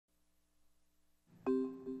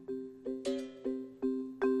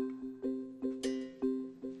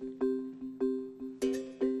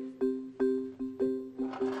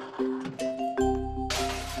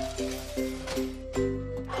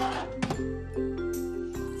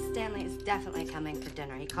definitely coming for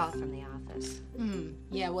dinner. He called from the office.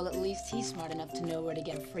 Yeah, well, at least he's smart enough to know where to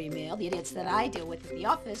get a free meal. The idiots that I deal with at the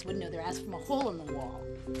office wouldn't know their ass from a hole in the wall.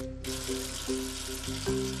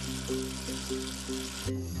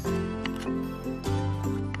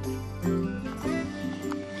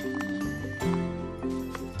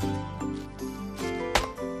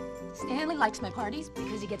 Stanley likes my parties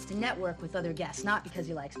because he gets to network with other guests, not because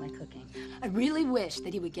he likes my cooking. I really wish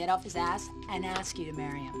that he would get off his ass and ask you to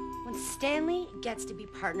marry him. When Stanley gets to be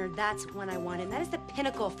partner, that's when I want him. That is the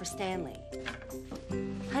pinnacle for Stanley.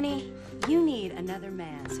 Honey, you need another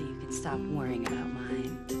man so you can stop worrying about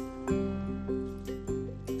mine.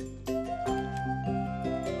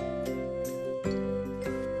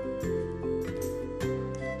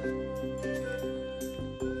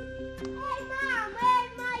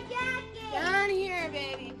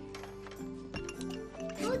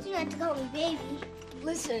 To call me baby.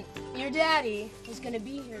 Listen, your daddy is going to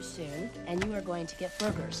be here soon, and you are going to get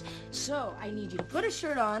burgers. So I need you to put a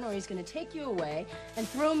shirt on, or he's going to take you away and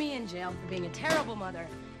throw me in jail for being a terrible mother,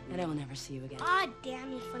 and I will never see you again. Ah,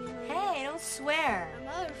 damn you, funny lady. Hey, don't swear.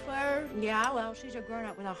 My mother swear. Yeah, well, she's a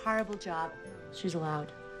grown-up with a horrible job. She's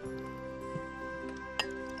allowed.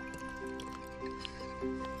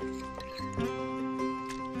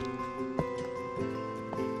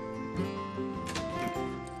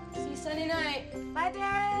 Sunday night. Bye,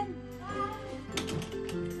 Baron.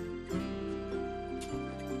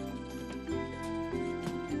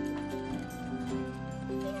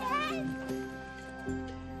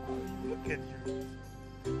 Look at you.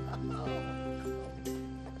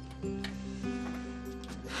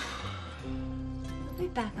 We'll be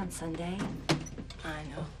back on Sunday. I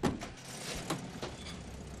know.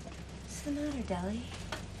 What's the matter, Deli?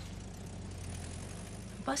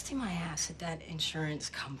 Busting my ass at that insurance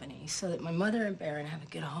company so that my mother and Baron have a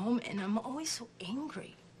good home, and I'm always so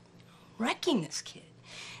angry. Wrecking this kid.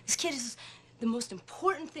 This kid is the most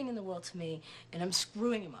important thing in the world to me, and I'm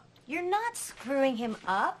screwing him up. You're not screwing him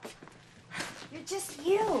up. You're just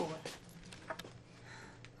you.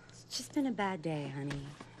 It's just been a bad day, honey.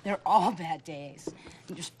 They're all bad days.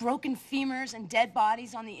 And just broken femurs and dead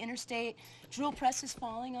bodies on the interstate, drill presses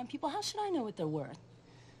falling on people. How should I know what they're worth?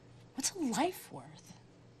 What's a life worth?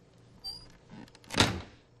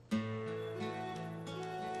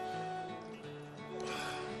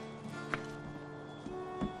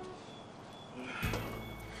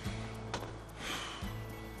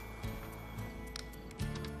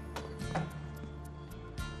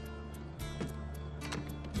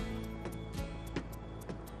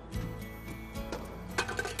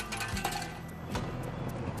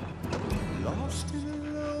 Lost in a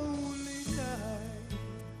lonely night,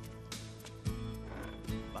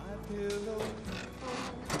 my pillow,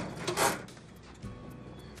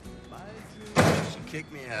 my dream. She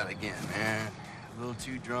kicked me out again, man. A little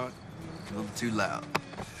too drunk, a little too loud.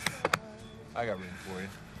 I got room for you.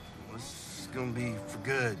 Well, this is gonna be for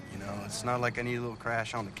good, you know. It's not like I need a little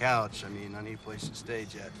crash on the couch. I mean, I need a place to stay,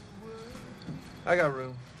 Jet. I got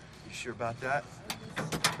room. You sure about that?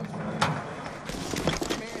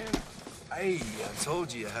 Hey, I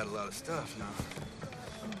told you I had a lot of stuff now.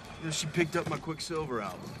 You know, she picked up my Quicksilver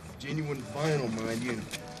album. Genuine vinyl, mind you, and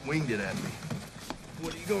winged it at me.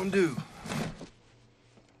 What are you gonna do?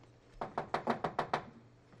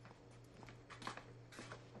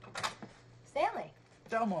 Stanley,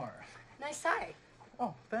 Delmar. nice sight.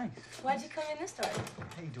 Oh, thanks. Why'd you come in this door?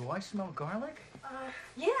 Hey, do I smell garlic?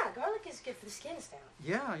 Yeah, garlic is good for the skin, Stanley.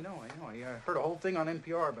 Yeah, I know. I heard a whole thing on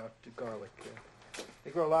NPR about garlic.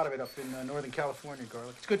 They grow a lot of it up in Northern California,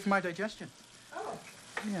 garlic. It's good for my digestion. Oh.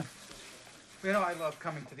 Yeah. You know, I love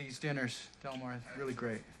coming to these dinners, Delmar. It's really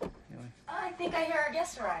great. Really. I think I hear our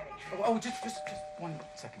guests arriving. Oh, just 1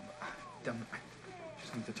 second. Delmar, I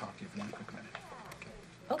just need to talk to you for 1 quick minute.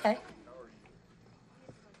 Okay.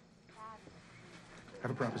 I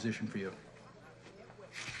have a proposition for you.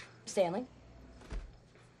 Stanley?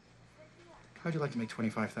 How'd you like to make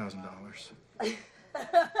 $25,000?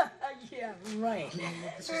 Yeah, right.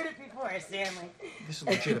 Heard it before, Stanley. This is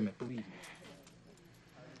legitimate, believe me.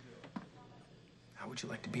 How would you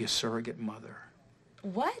like to be a surrogate mother?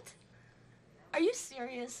 What? Are you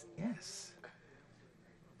serious? Yes.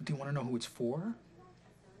 Do you want to know who it's for?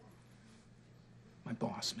 My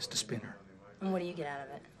boss, Mr. Spinner. And what do you get out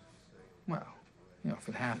of it? Well, you know, if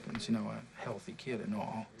it happens, you know, a healthy kid and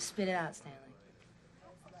all. Spit it out, Stanley.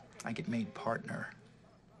 I get made partner.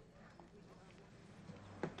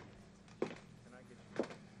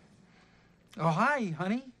 Oh, hi,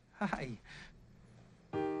 honey. Hi.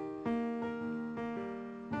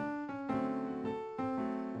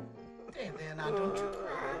 Hey there, now don't you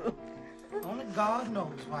cry. Oh, only God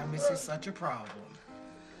knows why Missy's such a problem.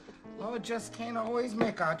 Lord just can't always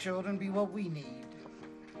make our children be what we need.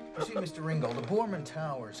 You see, Mr. Ringo, the Borman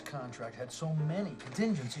Towers contract had so many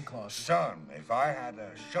contingency clauses. Son, if I had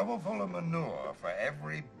a shovelful of manure for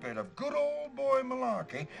every bit of good old boy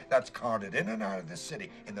malarkey that's carted in and out of this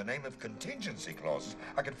city in the name of contingency clauses,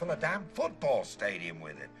 I could fill a damn football stadium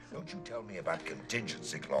with it. Don't you tell me about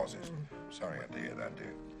contingency clauses. Sorry I had to hear that,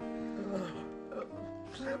 dear.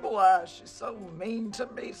 Why, she's so mean to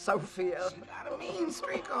me, Sophia. She got a mean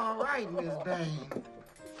streak, all right, Miss Dane.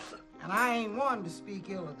 And I ain't one to speak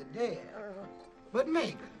ill of the dead. But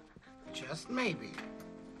maybe, just maybe,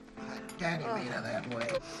 her daddy made her that way.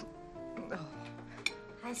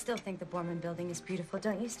 I still think the Borman building is beautiful,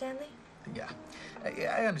 don't you, Stanley? Yeah,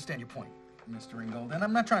 I understand your point, Mr. Ringold, and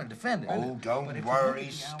I'm not trying to defend it. Oh, But don't if worry, you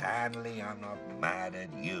look at the Stanley. I'm not mad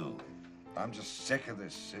at you. I'm just sick of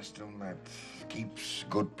this system that keeps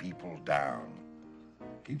good people down.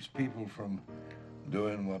 Keeps people from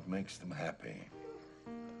doing what makes them happy.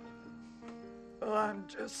 Oh, I'm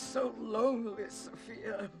just so lonely,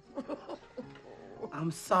 Sophia. I'm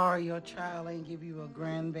sorry your child ain't give you a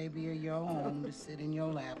grandbaby of your own to sit in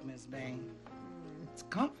your lap, Miss Dane. It's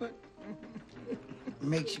comfort.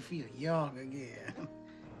 Makes you feel young again.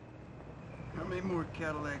 How many more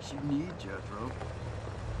Cadillacs you need, Jethro?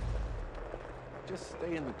 Just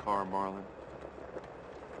stay in the car, Marlon.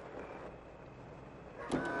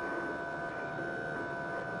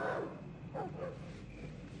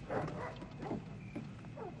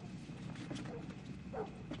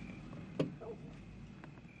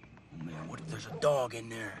 Man, what if there's a dog in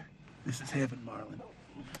there? This is heaven, Marlon.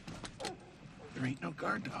 There ain't no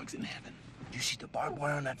guard dogs in heaven. You see the barbed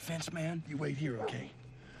wire on that fence, man? You wait here, okay?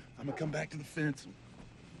 I'm gonna come back to the fence,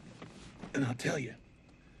 and I'll tell you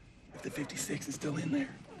if the 56 is still in there.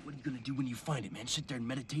 What are you gonna do when you find it, man? Sit there and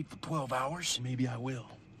meditate for 12 hours? Maybe I will.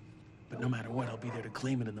 But no matter what, I'll be there to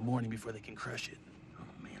claim it in the morning before they can crush it. Oh,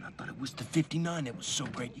 man, I thought it was the 59 that was so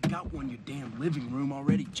great. You got one in your damn living room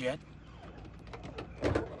already, Jet.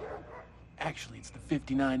 Actually, it's the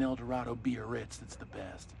 59 Eldorado Biarritz that's the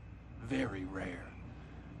best. Very rare.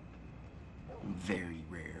 Very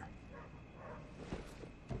rare.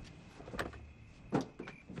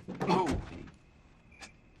 Oh!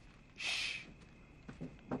 Shh.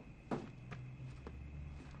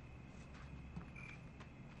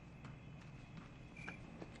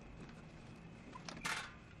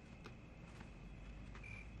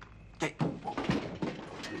 Hey.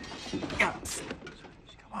 Yeah.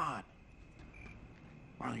 Come on.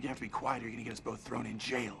 Marlon, you have to be quiet or you're gonna get us both thrown in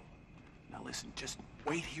jail. Now listen, just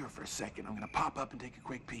wait here for a second. I'm gonna pop up and take a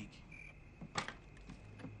quick peek.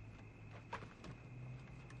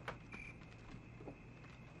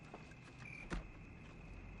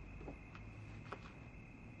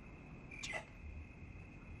 Jet.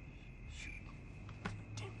 Shoot.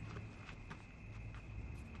 Damn it.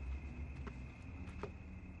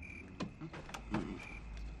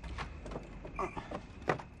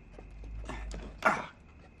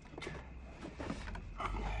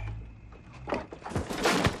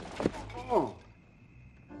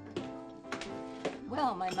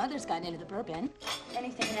 Well, my mother's gotten into the bourbon.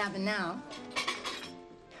 Anything can happen now.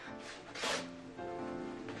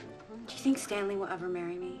 Do you think Stanley will ever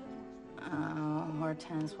marry me? Oh,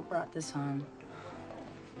 Hortense, what brought this on?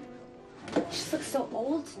 She just looks so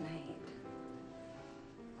old tonight.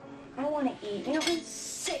 I don't want to eat. You know, I'm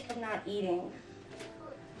sick of not eating.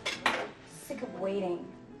 Sick of waiting.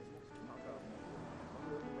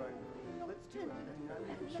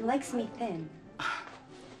 He likes me thin.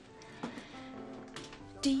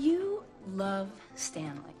 Do you love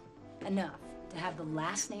Stanley enough to have the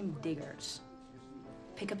last name Diggers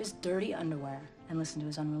pick up his dirty underwear and listen to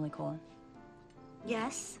his unruly colon?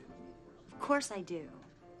 Yes, of course I do.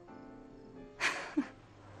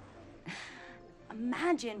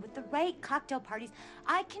 Imagine, with the right cocktail parties,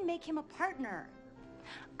 I can make him a partner.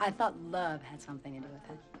 I thought love had something to do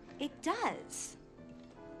with it. It does.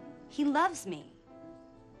 He loves me.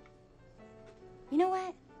 You know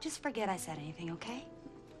what? Just forget I said anything, okay?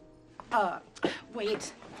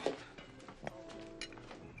 Wait.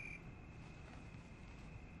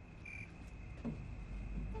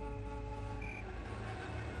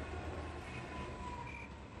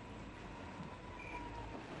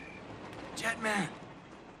 Jetman!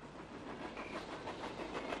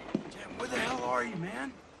 Jet, where the hell are you,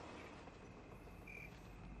 man?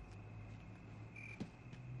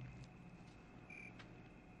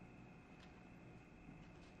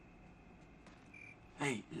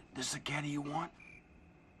 Hey, this is the caddy you want?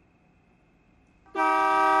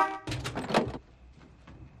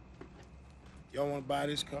 Y'all want to buy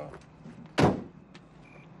this car?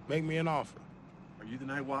 Make me an offer. Are you the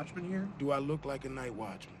night watchman here? Do I look like a night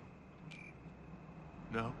watchman?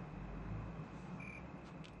 No.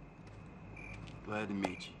 Glad to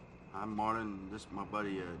meet you. I'm Martin, and this is my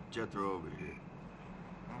buddy Jethro over here.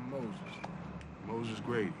 I'm Moses. Moses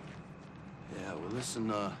Grady. Yeah, well,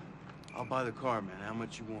 listen, I'll buy the car, man. How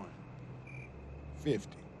much you want? 50.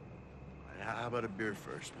 How about a beer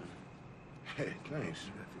first, man? Hey, thanks.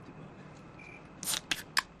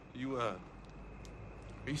 You, are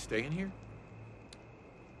you staying here?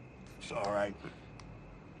 It's all right.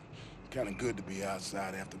 Kind of good to be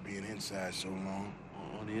outside after being inside so long.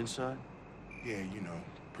 On the inside? Yeah, you know,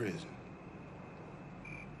 prison.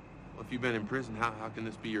 Well, if you've been in prison, how can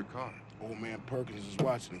this be your car? Old man Perkins is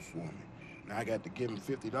watching it for me. Now I got to give him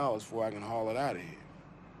 $50 before I can haul it out of here.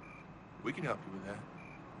 We can help you with that.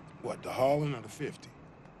 What, the hauling or the 50?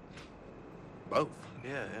 Both.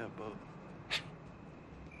 Yeah, both.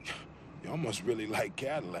 Y'all must really like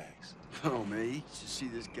Cadillacs. Oh, man, you should see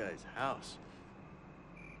this guy's house.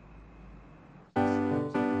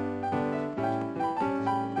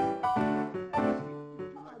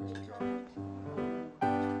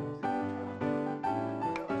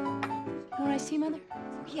 Want iced tea, Mother?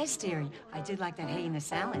 Yes, dearie. I did like that hay in the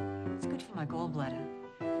salad. It's good for my gallbladder.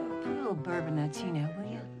 Put a little bourbon in that tea now, will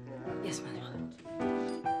you? Yes, Mother.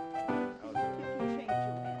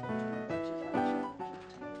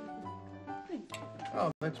 Oh,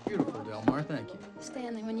 that's beautiful, Delmar. Thank you.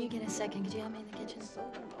 Stanley, when you get a second, could you help me in the kitchen?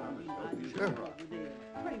 Sure.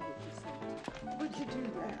 Would you do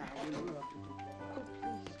that? Oh,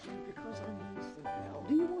 please, because I need some help.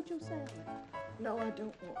 Do you want your salad? No, I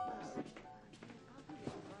don't want mine.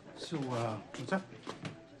 So, what's up?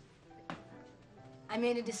 I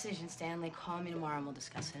made a decision, Stanley. Call me tomorrow and we'll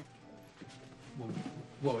discuss it.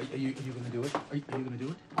 Whoa, are you gonna do it? Are you gonna do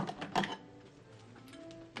it?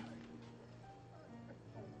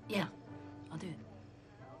 Yeah, I'll do it.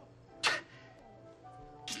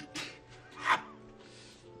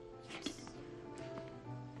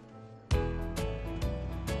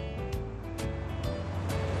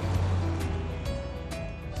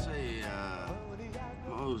 Say,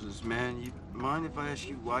 Moses, man, you mind if I ask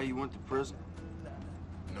you why you went to prison?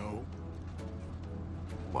 No.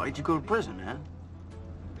 Why'd you go to prison, man?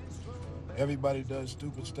 Everybody does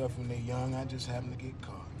stupid stuff when they're young. I just happened to get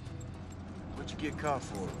caught. What'd you get caught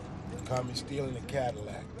for? Caught me stealing a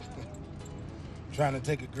Cadillac. Trying to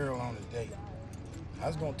take a girl on a date. I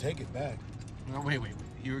was gonna take it back. No, wait.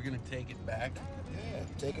 You were gonna take it back? Yeah,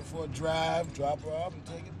 take it for a drive, drop her off, and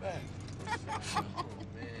take it back. Oh,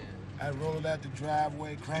 man. I'd roll it out the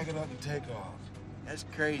driveway, crank it up, and take off. That's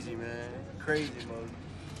crazy, man. Crazy, Moses.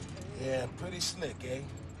 Yeah, pretty slick, eh?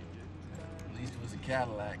 At least it was a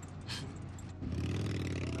Cadillac.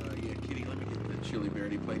 Yeah, Kitty, let me get the chili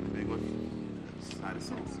berry plate, the big one. Side of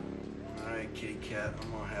sauce. All right, kitty cat,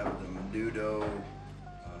 I'm gonna have the menudo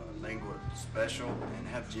lingua special and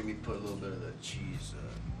have Jimmy put a little bit of the cheese,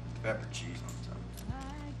 pepper cheese on top.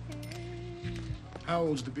 How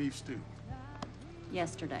old's the beef stew?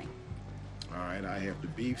 Yesterday. All right, I have the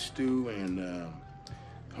beef stew and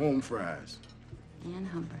home fries. And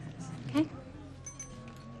humburgers. Okay?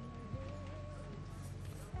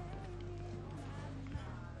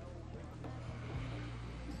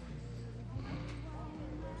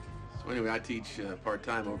 So anyway, I teach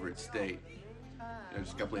part-time over at State.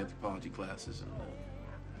 There's a couple of anthropology classes,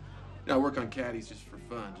 and I work on caddies just for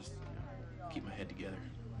fun, just keep my head together.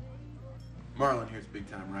 Marlon here's a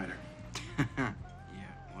big-time writer. Yeah,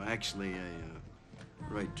 well, actually, I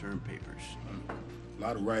write term papers. A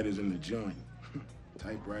lot of writers in the joint.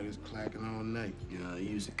 Typewriters clacking all night. You know, I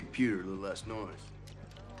use a computer, a little less noise.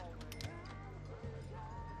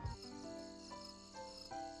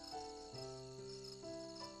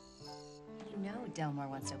 You know Delmar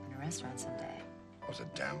wants to open a restaurant someday. Was a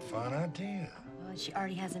damn fine idea. Well, she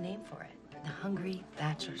already has a name for it. The Hungry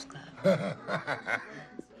Bachelors Club.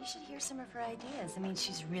 You should hear some of her ideas. I mean,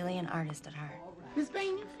 she's really an artist at heart. Miss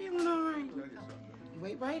Bain, you feeling all right? You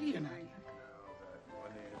wait right here tonight.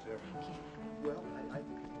 Thank you. Well, I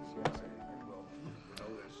think it is, yes. Well, you know,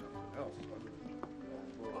 there's something else.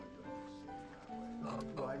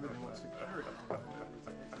 Well, I really want security.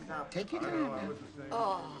 Take your time now. Oh.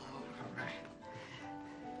 All right.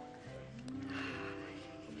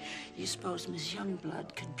 You suppose Miss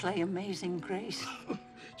Youngblood could play Amazing Grace?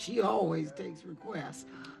 She always takes requests.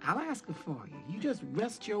 I'll ask her for you. You just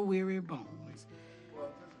rest your weary bones.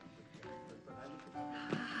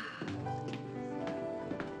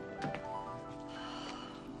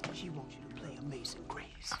 She wants you to play Amazing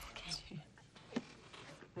Grace. Okay.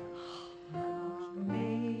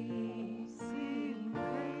 Amazing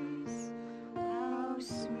Grace, how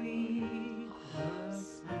sweet.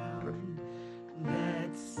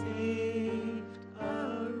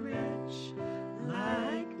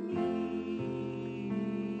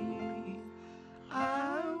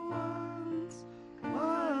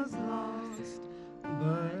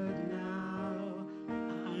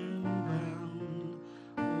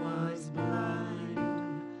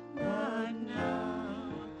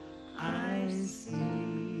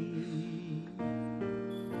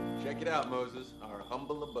 Check it out, Moses, our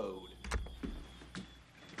humble abode.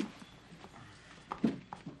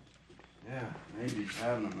 Yeah, maybe he's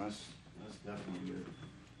having them. That's definitely good.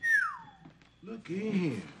 Look in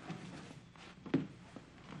here.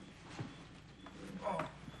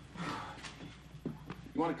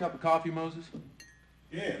 You want a cup of coffee, Moses?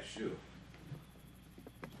 Yeah, sure.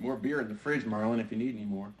 There's more beer in the fridge, Marlon, if you need any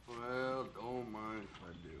more. Well, don't mind if I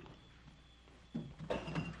do.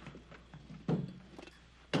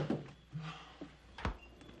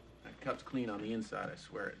 That cup's clean on the inside, I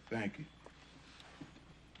swear it. Thank you.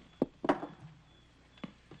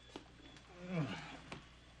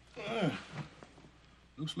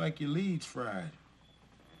 Looks like your lead's fried.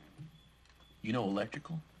 You know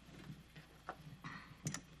electrical?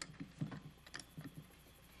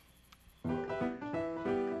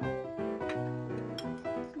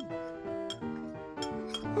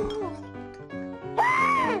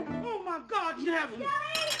 Oh, my God, you haven't... Deli!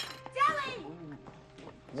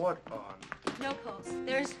 What on? No post.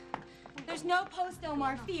 There's no post,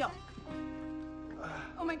 Omar. Feel.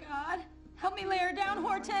 Oh my God. Help me lay her down,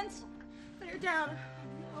 Hortense. Lay her down.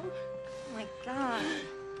 No. Oh my God.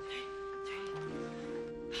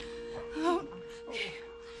 Oh.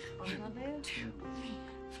 1, 2, 3,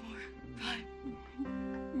 4, 5.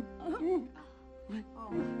 Hortense.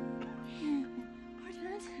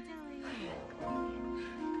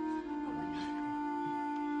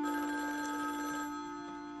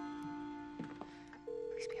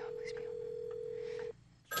 Please be on, please be on.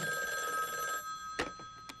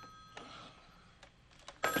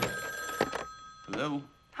 Hello?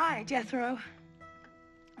 Hi, Jethro.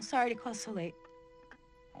 Sorry to call so late.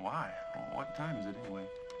 Why? What time is it anyway?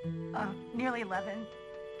 Nearly 11.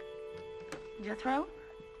 Jethro?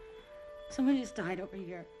 Someone just died over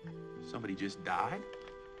here. Somebody just died?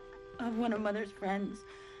 One of Mother's friends.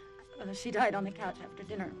 She died on the couch after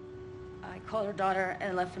dinner. I called her daughter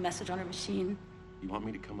and left a message on her machine. You want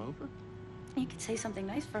me to come over? You could say something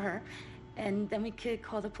nice for her, and then we could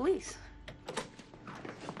call the police.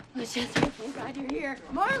 Oh, Jethro, thank God you're here.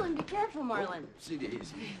 Marlon, be careful, Marlon. See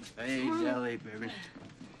these. Hey, Deli, baby.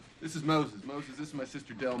 This is Moses. Moses, this is my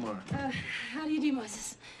sister Delmar. How do you do,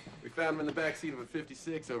 Moses? We found him in the back seat of a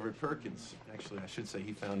 56 over at Perkins. Actually, I should say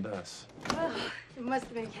he found us. Oh, it must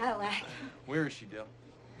have been a Cadillac. Where is she, Del?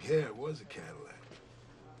 Yeah, it was a Cadillac.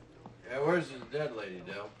 Yeah, where's the dead lady,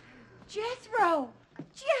 Del? Jethro!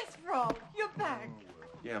 Jethro! You're back.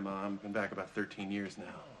 Yeah, Mom. Been back about 13 years now.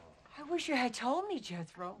 I wish you had told me,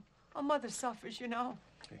 Jethro. My mother suffers, you know.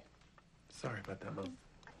 Hey, sorry about that, Mom.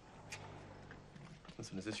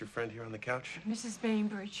 Listen, is this your friend here on the couch? Mrs.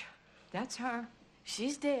 Bainbridge. That's her.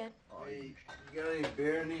 She's dead. Hey, you got any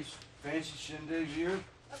beer in these fancy shindigs here?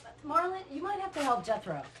 Marlon, you might have to help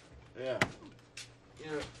Jethro. Yeah.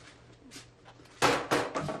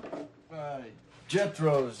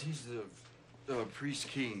 Jethro's, he's the priest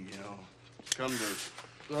king, you know. Come to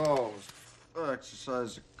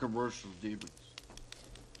exercise the commercial demons.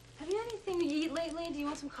 Have you had anything to eat lately? Do you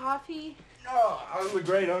want some coffee? No, I'm the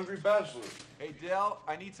great Hungry Bachelor. Hey, Del,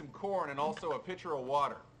 I need some corn and also a pitcher of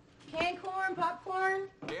water. Canned corn, popcorn?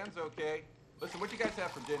 Dan's okay. Listen, what you guys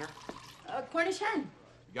have for dinner? Cornish hen.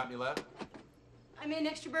 You got any left? I made an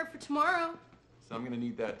extra bird for tomorrow. So I'm gonna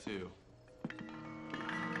need that too.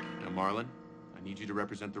 Now, Marlon, I need you to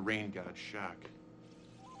represent the rain god, Shak.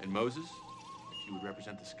 And Moses, if you would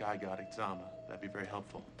represent the sky god, Itzama, that'd be very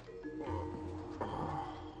helpful.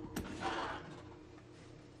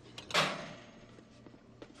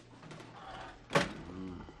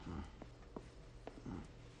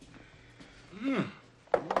 Lord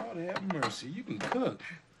have mercy, you can cook.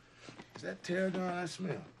 Is that tarragon I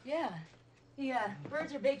smell? Yeah. The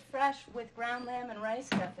birds are baked fresh with ground lamb and rice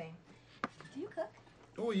stuffing. Do you cook?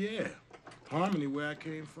 Oh, yeah. Harmony, where I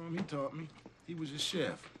came from, he taught me. He was a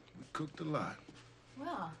chef. We cooked a lot.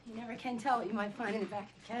 Well, you never can tell what you might find in the back of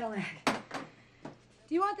the Cadillac. Do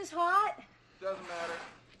you want this hot? Doesn't matter.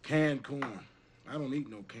 Canned corn. I don't eat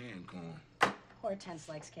no canned corn. Hortense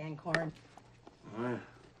likes canned corn.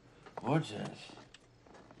 Hortense?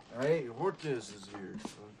 Hey, Hortense is here.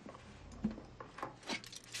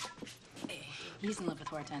 He's in love with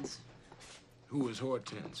Hortense. Who is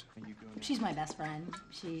Hortense? She's my best friend.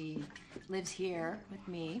 She lives here with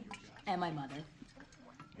me and my mother.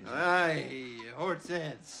 Hey,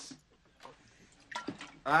 Hortense.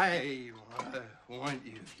 I want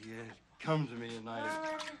you. Come to me tonight.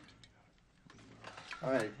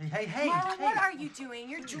 All right. Hey, Marlon, what are you doing?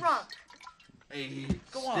 You're drunk. Hey,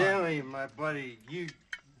 Go on. Stanley, my buddy, you...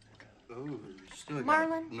 Oh, you still got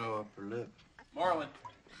Marlon? no upper lip. Marlon,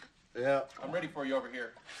 Yeah. I'm ready for you over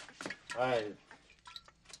here. All right.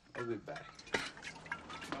 I'll be back.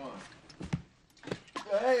 Come on.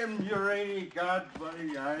 I am your rainy god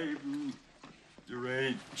buddy. I'm your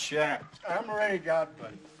rainy chap. I'm a rainy god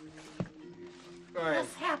buddy. Go ahead.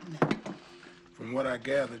 What's happening? From what I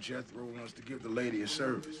gather, Jethro wants to give the lady a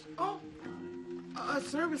service. Oh, a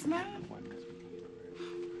service now?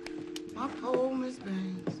 My poor Miss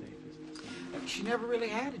Baines. She never really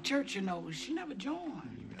had a church, you know. She never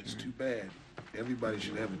joined. That's too bad. Everybody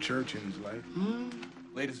should have a church in his life.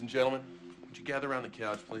 Ladies and gentlemen, would you gather around the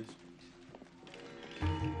couch, please?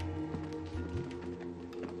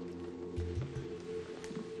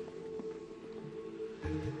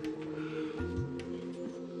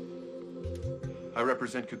 I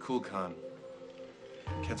represent Kukulkan,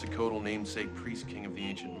 Quetzalcoatl namesake priest king of the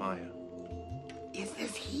ancient Maya. Is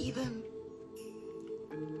this heathen?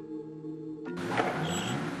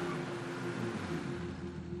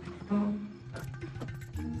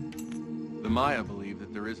 The Maya believe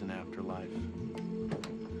that there is an afterlife,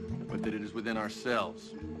 but that it is within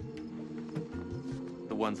ourselves,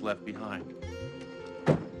 the ones left behind,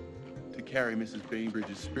 to carry Mrs.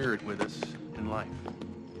 Bainbridge's spirit with us in life.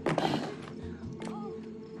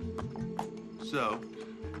 So,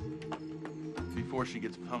 before she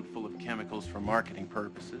gets pumped full of chemicals for marketing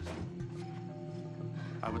purposes,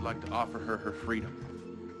 I would like to offer her her freedom.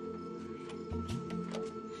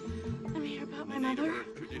 I'm here about my mother.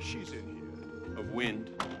 She's in here. Of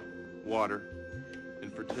wind, water,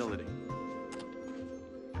 and fertility.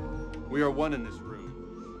 We are one in this room.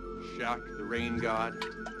 Shak, the rain god,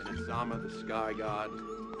 and Izama, the sky god,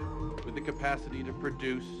 with the capacity to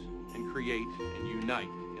produce and create and unite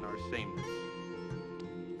in our sameness.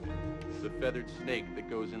 The feathered snake that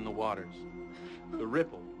goes in the waters. The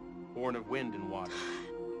ripple, born of wind and water.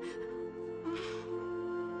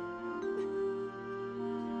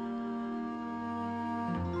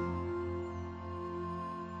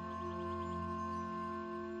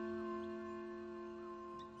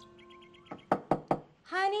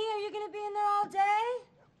 Honey, are you gonna be in there all day?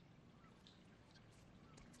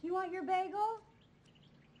 You want your bagel?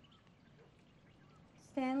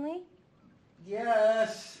 Stanley?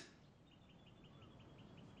 Yes.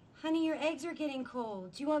 Honey, your eggs are getting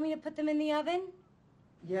cold. Do you want me to put them in the oven?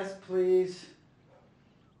 Yes, please.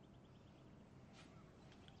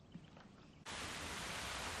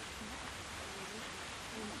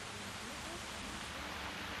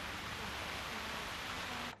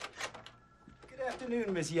 Good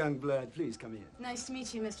afternoon, Miss Youngblood. Please come in. Nice to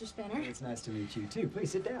meet you, Mr. Spinner. It's nice to meet you, too.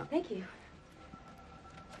 Please sit down. Thank you.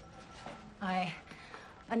 I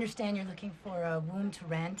understand you're looking for a room to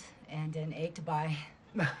rent and an egg to buy.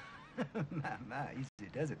 my, easy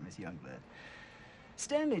does it, Miss Youngblood.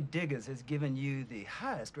 Stanley Diggers has given you the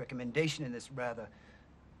highest recommendation in this rather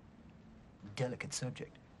delicate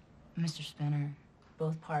subject. Mr. Spinner,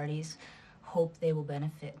 both parties hope they will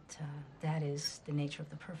benefit. That is the nature of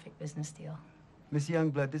the perfect business deal. Miss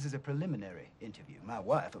Youngblood, this is a preliminary interview. My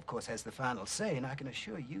wife, of course, has the final say, and I can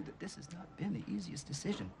assure you that this has not been the easiest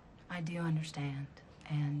decision. I do understand,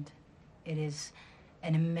 and it is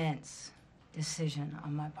an immense decision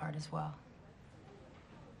on my part as well.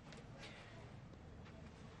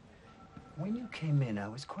 When you came in, I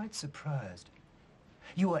was quite surprised.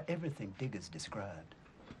 You are everything Diggers described.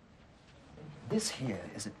 This here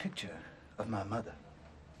is a picture of my mother.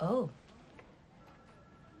 Oh.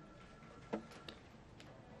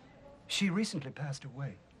 She recently passed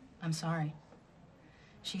away. I'm sorry.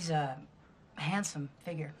 She's a handsome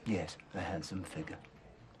figure. Yes, a handsome figure.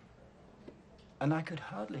 And I could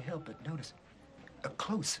hardly help but notice a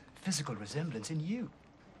close physical resemblance in you.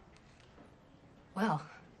 Well,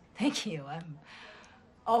 thank you. I'm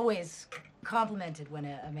always complimented when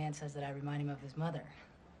a man says that I remind him of his mother.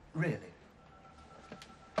 Really?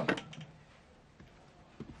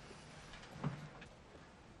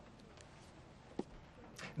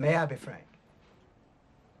 May I be frank?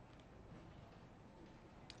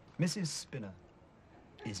 Mrs. Spinner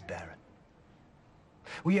is barren.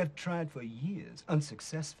 We have tried for years,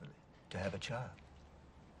 unsuccessfully, to have a child.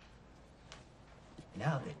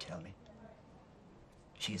 Now they tell me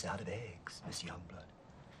she's out of eggs, Miss Youngblood.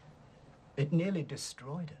 It nearly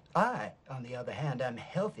destroyed her. I, on the other hand, am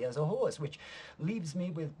healthy as a horse, which leaves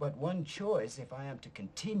me with but one choice if I am to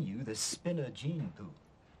continue the Spinner gene pool.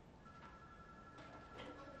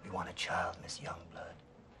 We want a child, Miss Youngblood.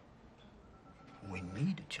 We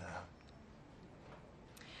need a child.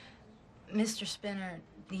 Mr. Spinner,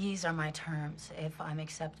 these are my terms. If I'm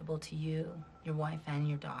acceptable to you, your wife, and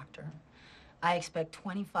your doctor, I expect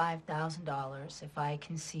 $25,000 if I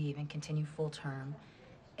conceive and continue full term,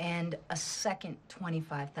 and a second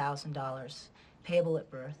 $25,000 payable at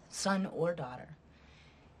birth, son or daughter.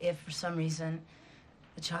 If for some reason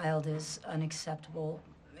the child is unacceptable,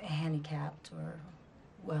 handicapped or,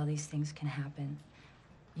 well, these things can happen,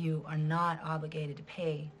 you are not obligated to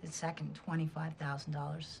pay the second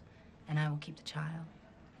 $25,000, and I will keep the child.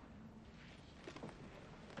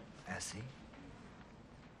 I see.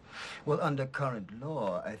 Well, under current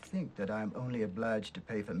law, I think that I'm only obliged to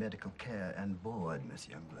pay for medical care and board, Miss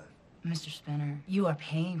Youngblood. Mr. Spinner, you are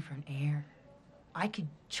paying for an heir. I could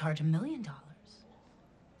charge $1 million.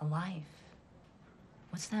 A life.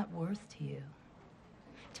 What's that worth to you?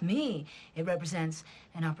 To me, it represents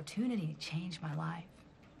an opportunity to change my life.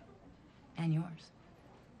 And yours.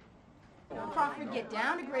 Crawford, get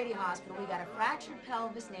down to Grady Hospital. We got a fractured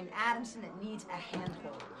pelvis named Adamson that needs a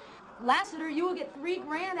handhold. Lassiter, you will get $3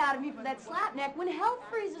 grand out of me for that slap neck when health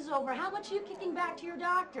freezes over. How much are you kicking back to your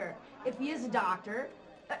doctor? If he is a doctor.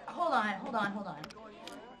 Hold on.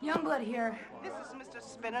 Youngblood here. This is Mr.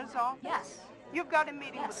 Spinner's office? Yes. You've got a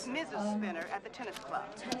meeting with Mrs. Spinner at the tennis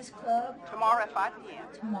club. Tennis club? Tomorrow at 5 p.m.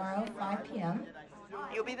 Tomorrow, 5 p.m.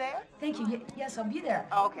 You'll be there? Thank you. Yes, I'll be there.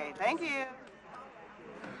 Okay, thank you.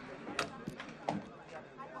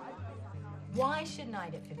 Why shouldn't I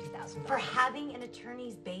get $50,000? For having an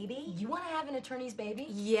attorney's baby? You want to have an attorney's baby?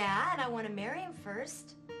 Yeah, and I want to marry him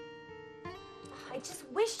first. I just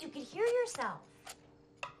wish you could hear yourself.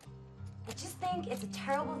 I just think it's a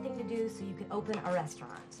terrible thing to do so you can open a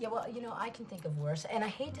restaurant. Yeah, well, you know, I can think of worse. And I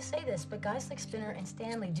hate to say this, but guys like Spinner and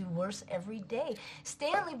Stanley do worse every day.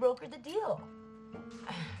 Stanley brokered the deal.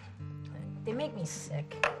 They make me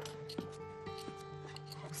sick.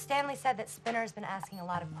 Stanley said that Spinner's been asking a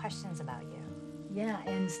lot of questions about you. Yeah,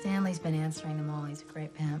 and Stanley's been answering them all. He's a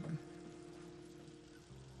great pimp.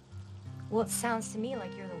 Well, it sounds to me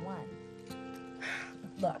like you're the one.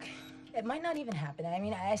 Look, it might not even happen. I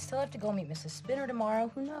mean, I still have to go meet Mrs. Spinner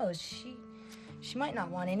tomorrow. Who knows? She might not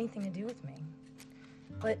want anything to do with me.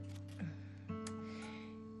 But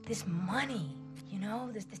this money, you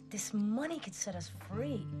know, this money could set us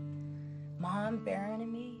free. Mom, Baron,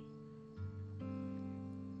 and me.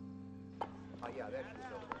 Yeah, that's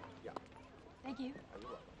just over there. Yeah. Thank you. You're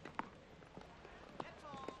welcome.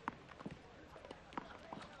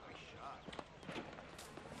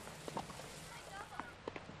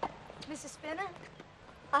 Mrs. Spinner?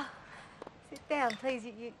 Oh, sit down, please.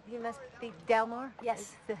 You must be Delmore?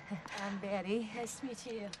 Yes. I'm Betty. Nice to meet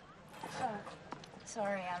you.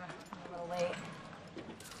 Sorry, I'm a little late.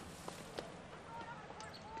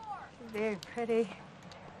 Very pretty.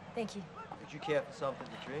 Thank you. Would you care for something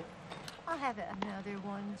to drink? I'll have another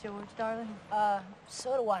one, George, darling.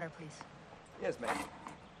 Soda water, please. Yes, ma'am.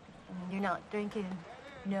 You're not drinking?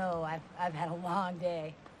 No, I've had a long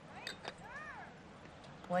day.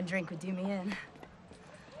 One drink would do me in.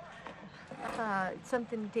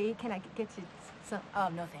 Something to eat? Can I get you some? Oh,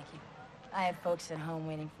 no, thank you. I have folks at home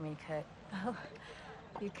waiting for me to cook. Oh,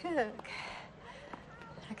 you cook?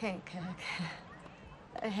 I can't cook.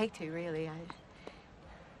 I hate to, really.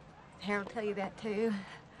 Harold tell you that, too.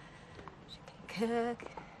 She can't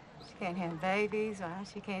cook. She can't have babies. Well,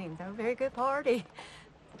 she can't even throw a very good party.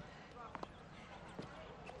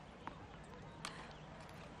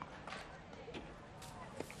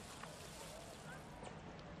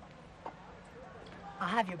 I'll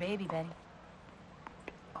have your baby, Betty.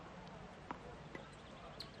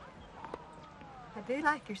 I do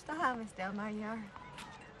like your style, Miss Delmar. You're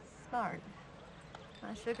smart.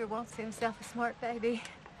 My sugar wants himself a smart baby.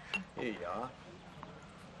 Here you are.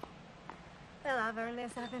 Well, I've earned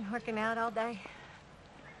this. I've been working out all day.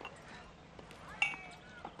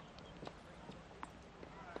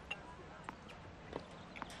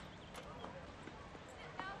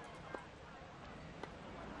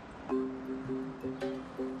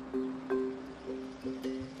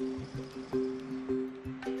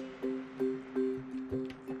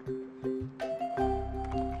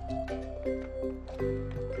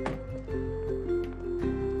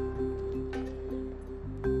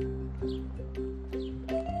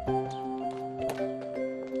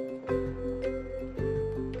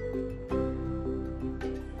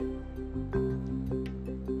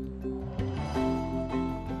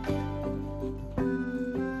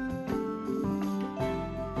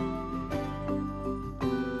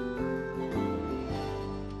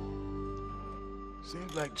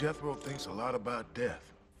 Seems like Jethro thinks a lot about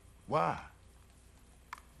death. Why?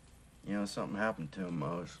 You know, something happened to him,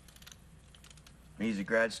 Mose. He's a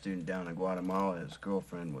grad student down in Guatemala. His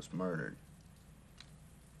girlfriend was murdered.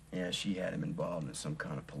 Yeah, she had him involved in some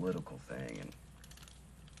kind of political thing, and...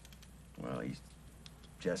 well, he's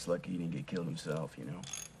just lucky he didn't get killed himself, you know?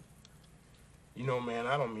 You know, man,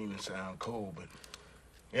 I don't mean to sound cold, but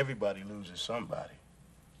everybody loses somebody.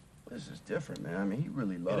 This is different, man. I mean, he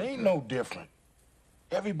really loved It ain't her. no different.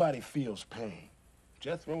 Everybody feels pain.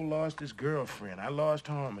 Jethro lost his girlfriend. I lost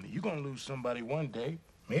Harmony. You're gonna lose somebody one day.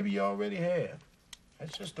 Maybe you already have.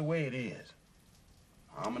 That's just the way it is.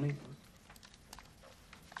 Harmony?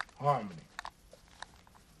 Harmony.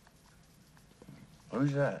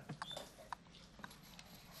 Who's that?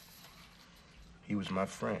 He was my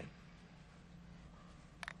friend.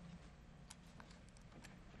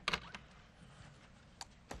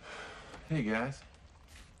 Hey, guys.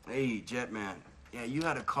 Hey, Jetman. Yeah, you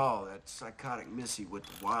had a call, that psychotic Missy with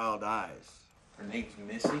the wild eyes. Her name's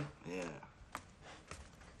Missy? Yeah.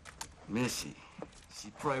 Missy. She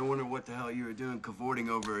probably wondered what the hell you were doing cavorting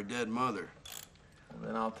over her dead mother. Well,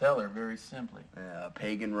 then I'll tell her very simply. Yeah, a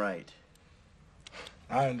pagan rite.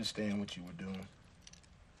 I understand what you were doing.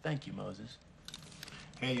 Thank you, Moses.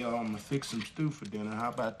 Hey, y'all, I'm gonna fix some stew for dinner. How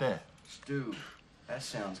about that? Stew. That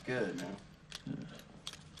sounds good, man.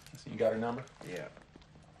 So you got her number? Yeah.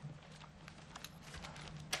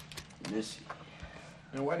 Missy.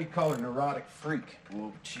 Now, why do you call her neurotic freak?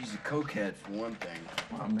 Well, she's a cokehead, for one thing.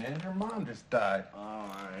 Come on, man. Her mom just died. Oh, all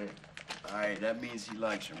right. All right, that means he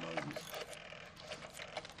likes her, Moses.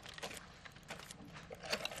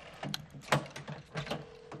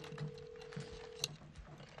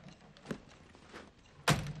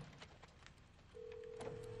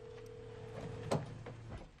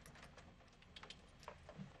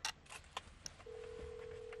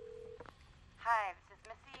 Hi, this is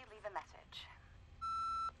Missy. Leave a message.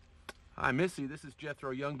 Hi, Missy. This is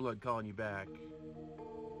Jethro Youngblood calling you back.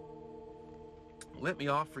 Let me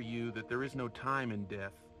offer you that there is no time in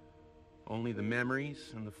death, only the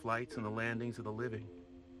memories and the flights and the landings of the living.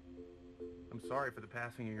 I'm sorry for the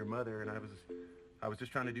passing of your mother, and I was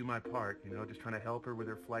just trying to do my part, you know, just trying to help her with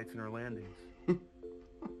her flights and her landings.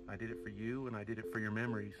 I did it for you, and I did it for your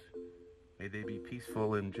memories. May they be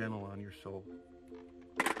peaceful and gentle on your soul.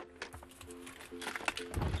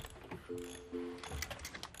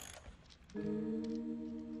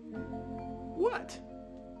 What?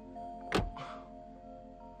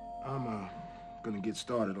 I'm gonna get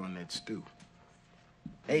started on that stew.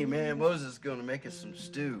 Hey, man, Moses is gonna make us some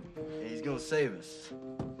stew. And he's gonna save us.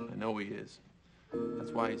 I know he is.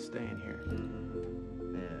 That's why he's staying here.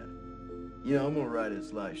 Yeah. You know, I'm gonna write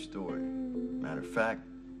his life story. Matter of fact,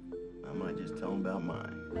 I might just tell him about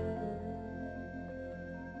mine.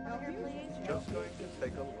 Just going to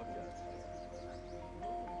take a look at it.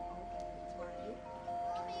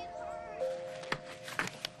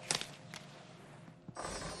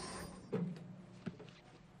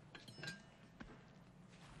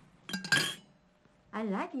 I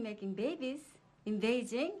like making babies. In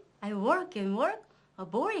Beijing, I work and work,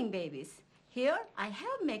 boring babies. Here, I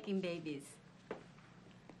help making babies.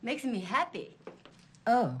 Makes me happy.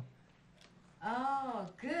 Oh. Oh,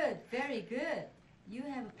 good, very good. You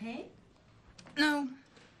have a pain? No.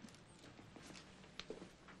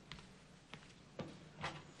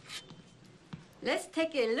 Let's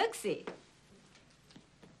take a look-see.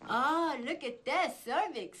 Oh, look at that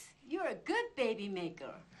cervix. You're a good baby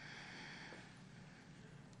maker.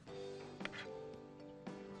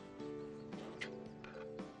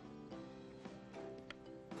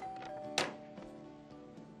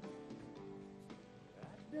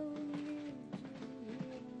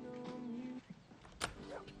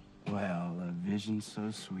 Well, a vision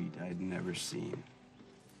so sweet I'd never seen.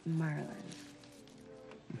 Marlon.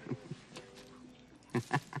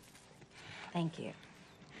 Thank you.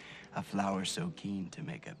 A flower so keen to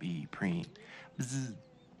make a bee preen. Bzz.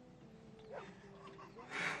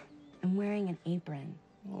 I'm wearing an apron.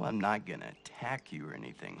 Well, I'm not gonna attack you or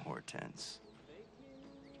anything, Hortense.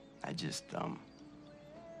 I just,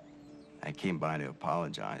 I came by to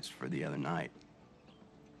apologize for the other night.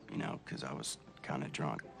 You know, 'cause I was kind of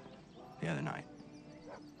drunk the other night.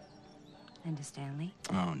 And to Stanley?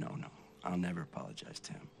 Oh, no. I'll never apologize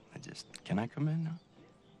to him. Can I come in now?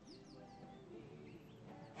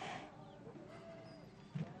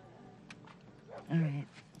 All right.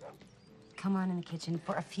 Come on in the kitchen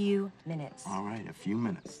for a few minutes. All right, a few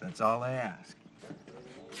minutes. That's all I ask.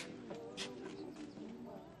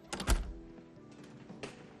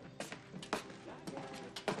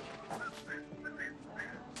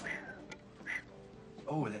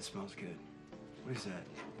 Oh, that smells good. What is that?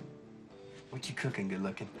 What you cooking, good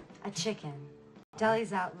looking? A chicken.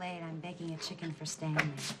 Deli's out late. I'm baking a chicken for Stanley.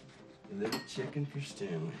 A little chicken for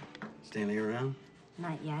Stanley. Stanley around?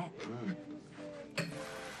 Not yet.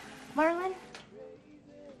 Marlon,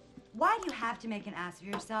 why do you have to make an ass of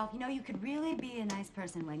yourself? You know, you could really be a nice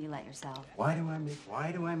person when you let yourself. Why do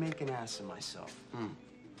I make an ass of myself?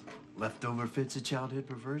 Leftover fits of childhood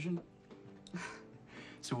perversion?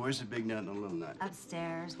 So where's the big nut and the little nut?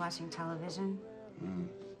 Upstairs, watching television.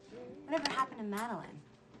 Whatever happened to Madeline?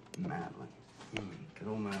 Madeline. Good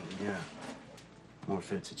old Madeline, yeah. More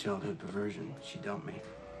fits of childhood perversion. She dumped me.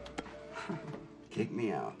 Kicked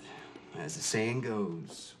me out. As the saying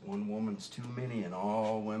goes, one woman's too many and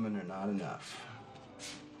all women are not enough.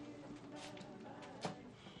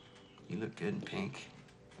 You look good in pink.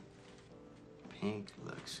 Pink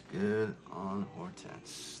looks good on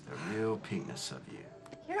Hortense. The real pinkness of you.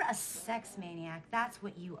 You're a sex maniac. That's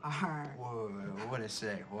what you are. Whoa, what'd I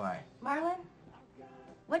say? Why? Marlon,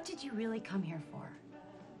 what did you really come here for?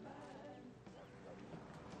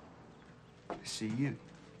 To see you.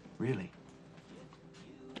 Really.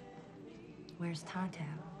 Where's Tonto?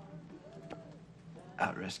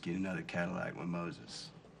 Out rescued another Cadillac with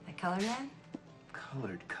Moses. The color man?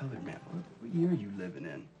 Colored man. What year are you living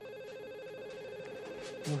in?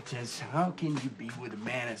 Hortense, how can you be with a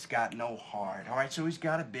man that's got no heart? All right, so he's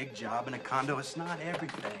got a big job and a condo. It's not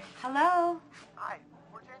everything. Hello? Hi,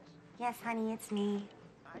 Hortense? Yes, honey, it's me.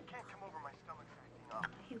 I can't come over. My stomach's acting up.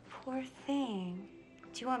 You poor thing.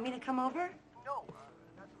 Do you want me to come over? No,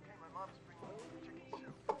 that's okay. My mom's bringing chicken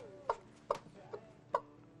soup.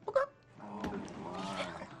 Oh, my.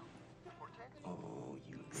 Oh,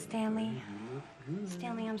 you look Stanley. good.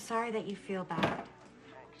 Stanley, I'm sorry that you feel bad.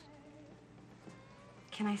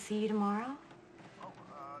 Can I see you tomorrow? Oh,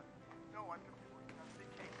 no, I'm gonna be working on a big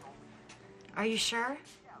case all week. Are you sure?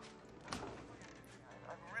 Yeah.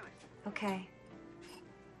 I'm really sick. Okay.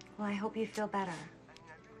 Well, I hope you feel better. I mean,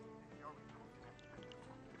 I really need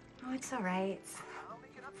to be Oh, it's all right.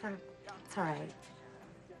 It's all right.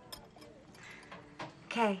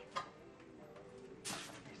 Okay. See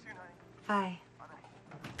you soon, honey. Bye.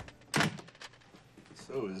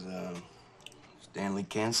 So is, Stanley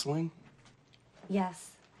canceling?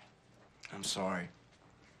 Yes. I'm sorry.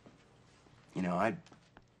 You know,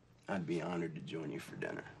 I'd be honored to join you for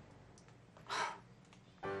dinner.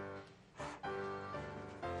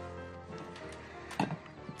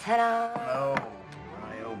 Ta-da!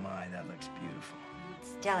 Oh my, that looks beautiful.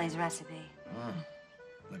 It's Deli's recipe.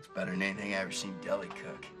 Looks better than anything I ever seen Deli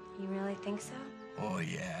cook. You really think so? Oh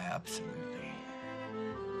yeah, absolutely.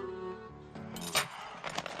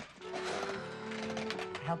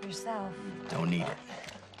 Help yourself. Don't need it.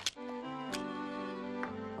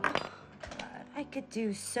 I could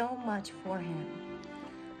do so much for him.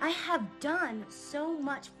 I have done so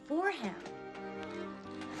much for him.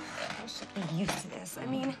 I should be used to this. I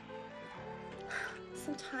mean,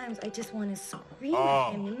 sometimes I just want to scream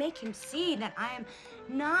at him and make him see that I am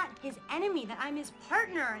not his enemy, that I'm his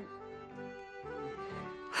partner. And...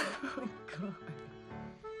 Oh, God.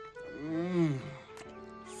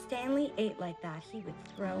 Stanley ate like that, he would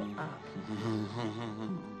throw up.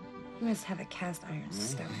 He must have a cast iron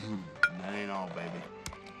stomach. That ain't all, baby.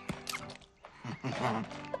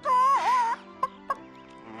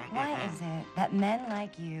 Why is it that men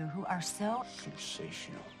like you, who are so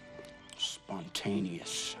sensational,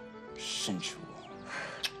 spontaneous, sensual,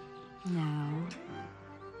 no,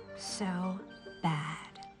 so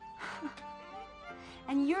bad,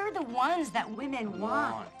 and you're the ones that women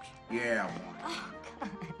want? Yeah, want. Oh, God,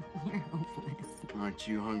 you're hopeless. Aren't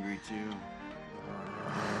you hungry too?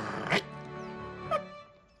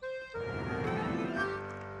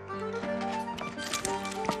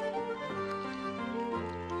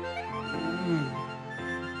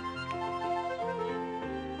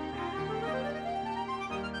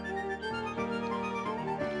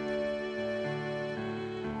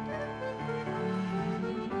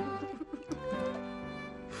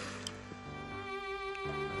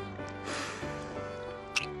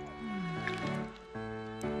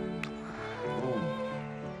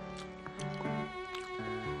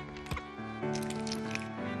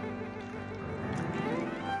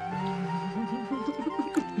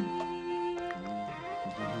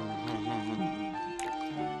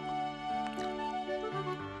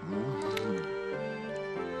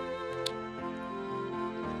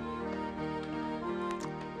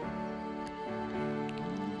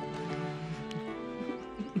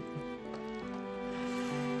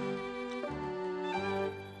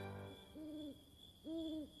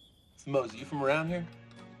 Mosey, you from around here?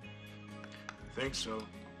 Think so.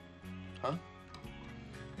 Huh?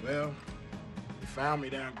 Well, they found me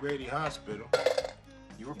down Grady Hospital.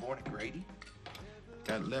 You were born at Grady?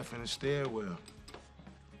 Got left in the stairwell.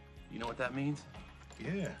 You know what that means?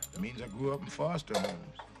 Yeah, it means I grew up in foster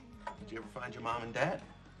homes. Did you ever find your mom and dad?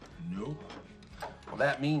 Nope. Well,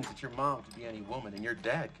 that means that your mom could be any woman and your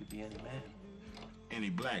dad could be any man. Any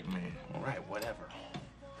black man. All right, whatever.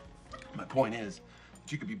 My point is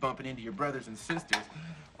that you could be bumping into your brothers and sisters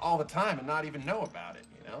all the time and not even know about it,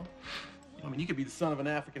 you know? I mean, you could be the son of an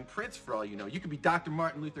African prince for all you know. You could be Dr.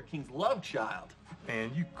 Martin Luther King's love child.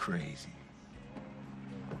 Man, you crazy.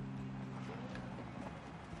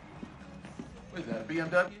 What is that, a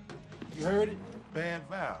BMW? You heard it? Bad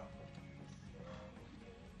valve.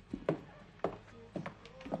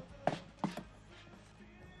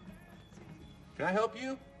 Can I help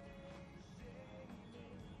you?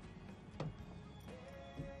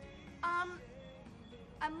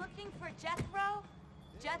 I'm looking for Jethro.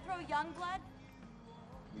 Jethro Youngblood.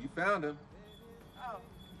 You found him. Oh.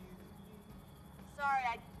 Sorry,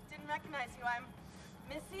 I didn't recognize you. I'm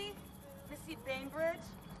Missy Bainbridge.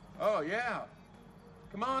 Oh, yeah.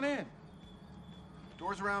 Come on in.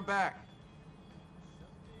 Doors around back.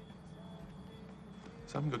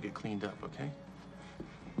 So I'm gonna go get cleaned up, okay?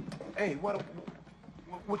 Hey, what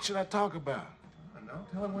should I talk about? I don't know.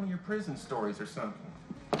 Tell her one of your prison stories or something.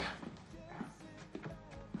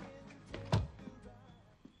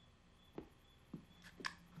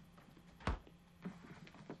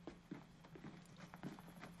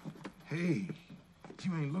 Hey,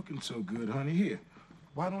 you ain't looking so good, honey. Here,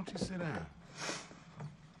 why don't you sit down?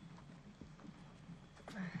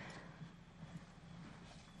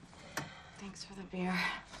 Thanks for the beer.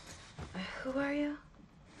 Who are you?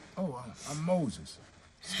 Oh, I'm Moses.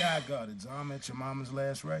 Sky Guarded. I'm at your mama's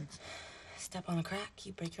last rites. Step on a crack,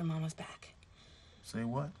 you break your mama's back. Say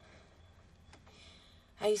what?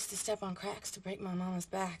 I used to step on cracks to break my mama's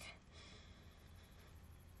back.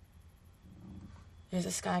 There's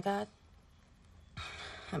a sky god?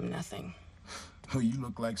 I'm nothing. Oh, you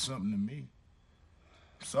look like something to me.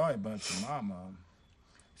 Sorry about your mama.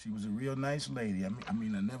 She was a real nice lady. I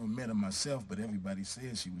mean, I never met her myself, but everybody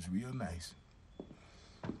says she was real nice.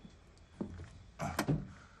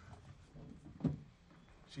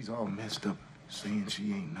 She's all messed up, saying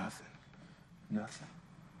she ain't nothing. Nothing.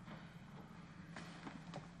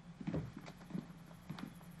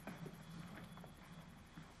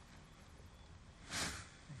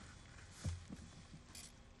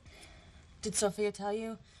 Did Sophia tell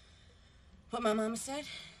you what my mama said?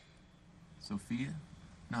 Sophia?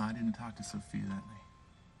 No, I didn't talk to Sophia that night.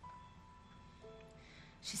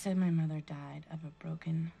 She said my mother died of a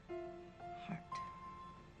broken heart.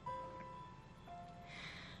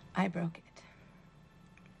 I broke it.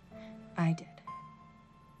 I did.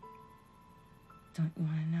 Don't you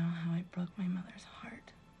want to know how I broke my mother's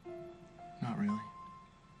heart? Not really. You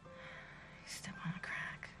step on a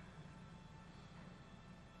crack.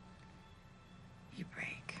 You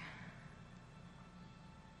break.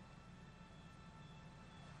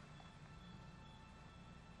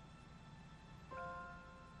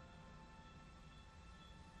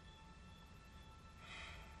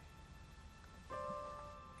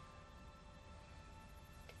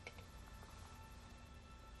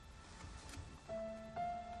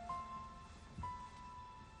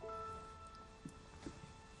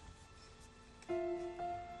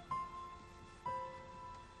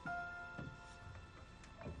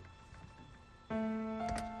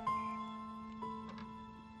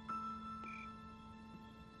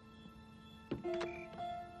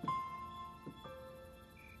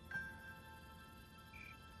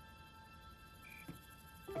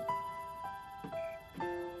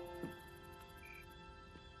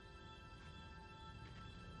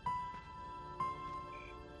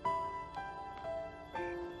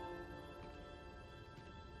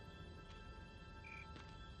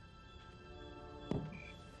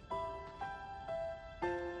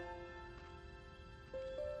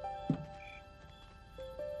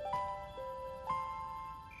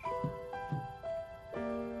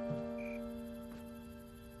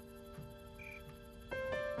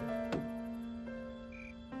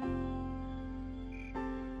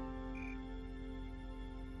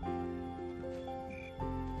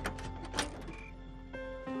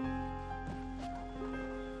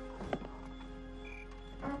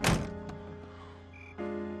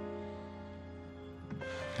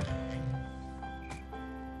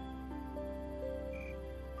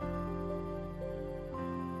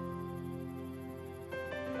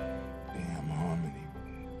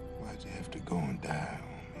 You have to go and die on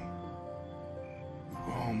me. We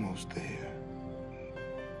were almost there.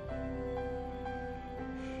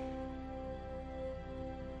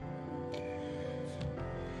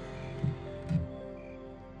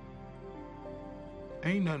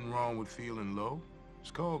 Ain't nothing wrong with feeling low. It's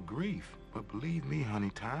called grief. But believe me, honey,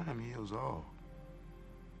 time heals all.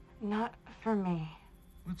 Not for me.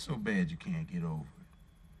 What's so bad you can't get over it?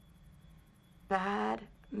 Bad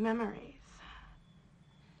memories.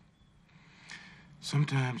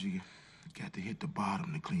 Sometimes you got to hit the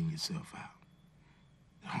bottom to clean yourself out.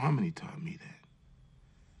 Harmony taught me that.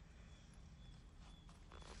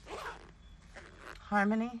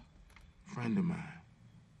 Harmony? Friend of mine.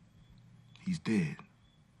 He's dead.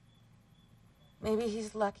 Maybe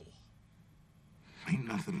he's lucky. Ain't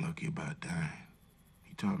nothing lucky about dying.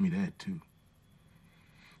 He taught me that, too.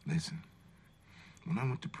 Listen, when I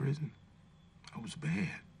went to prison, I was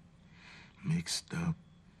bad. Mixed up.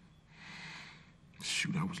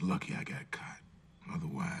 Shoot, I was lucky I got caught.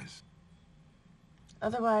 Otherwise,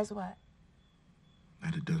 Otherwise what?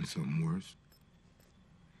 I'd have done something worse.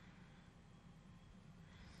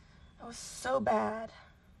 I was so bad.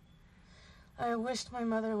 I wished my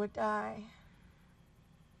mother would die.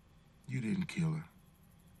 You didn't kill her.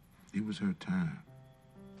 It was her time.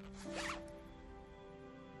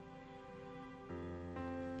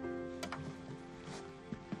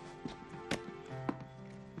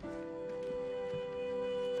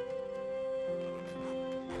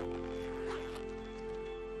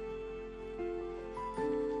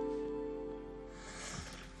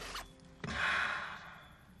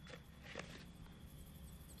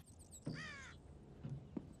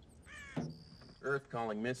 Earth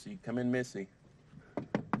calling Missy. Come in, Missy.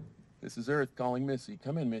 This is Earth calling Missy.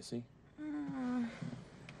 Come in, Missy.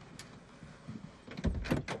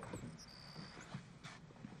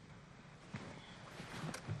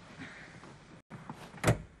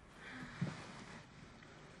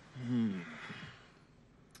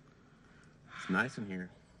 It's nice in here.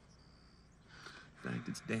 In fact,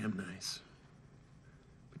 it's damn nice.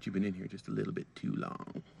 But you've been in here just a little bit too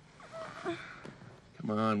long. Come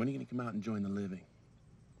on, when are you going to come out and join the living?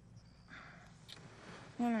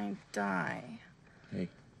 When I die. Hey,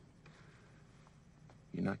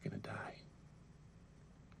 you're not going to die.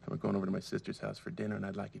 We're going over to my sister's house for dinner, and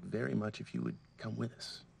I'd like it very much if you would come with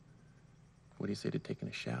us. What do you say to taking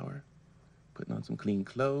a shower, putting on some clean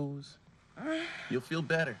clothes? You'll feel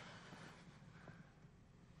better.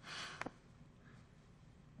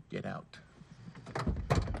 Get out.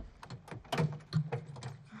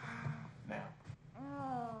 Now.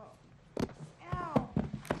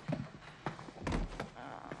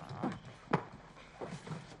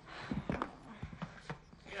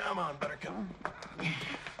 Come on, Buttercup.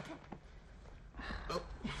 Oh,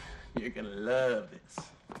 you're gonna love this.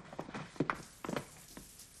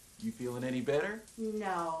 You feeling any better?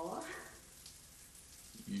 No.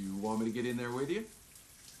 You want me to get in there with you?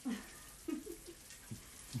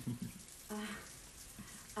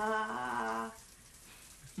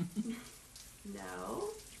 No.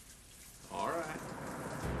 All right.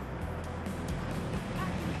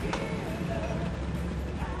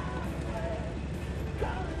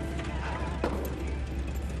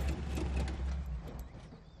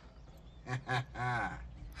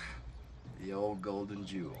 The old golden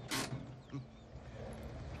jewel.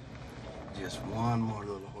 Just one more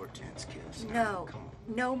little Hortense kiss. No.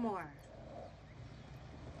 No more.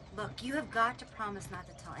 Look, you have got to promise not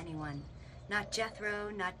to tell anyone. Not Jethro,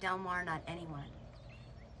 not Delmar, not anyone.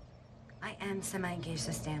 I am semi-engaged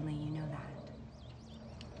to Stanley, you know that.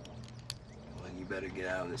 Well, you better get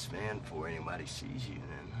out of this van before anybody sees you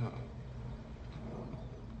then, huh?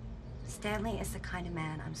 Stanley is the kind of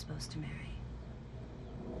man I'm supposed to marry.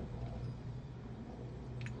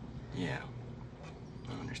 Yeah,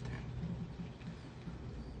 I understand.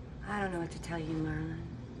 I don't know what to tell you, Merlin.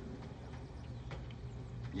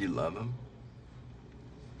 You love him?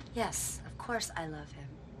 Yes, of course I love him.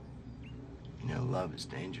 You know, love is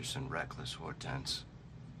dangerous and reckless, Hortense.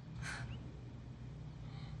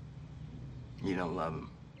 You don't love him.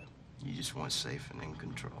 You just want safe and in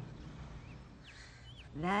control.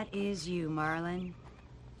 That is you, Marlin.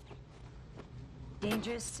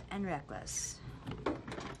 Dangerous and reckless.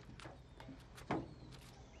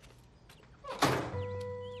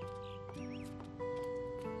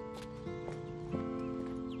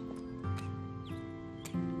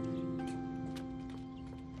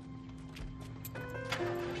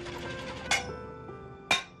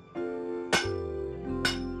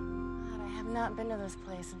 Not been to this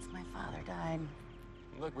place since my father died.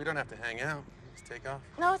 Look, we don't have to hang out. Just take off.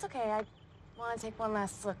 No, it's okay. I want to take one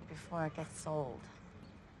last look before it gets sold.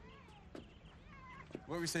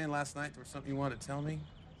 What were you saying last night? There was something you wanted to tell me?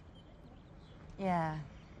 Yeah.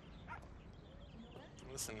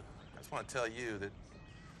 Listen, I just want to tell you that,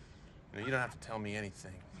 you don't have to tell me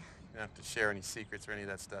anything. You don't have to share any secrets or any of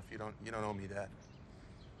that stuff. You don't owe me that.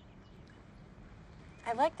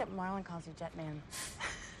 I like that Marlon calls you Jetman.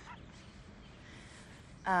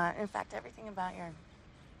 In fact, everything about your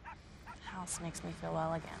house makes me feel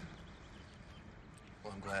well again.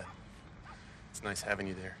 Well, I'm glad. It's nice having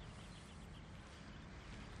you there.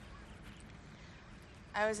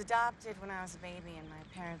 I was adopted when I was a baby and my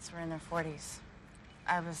parents were in their 40s.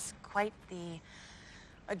 I was quite the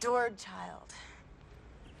adored child.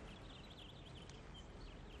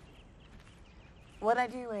 What I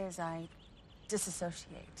do is I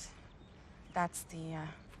disassociate. That's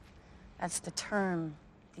the term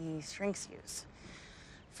the shrinks use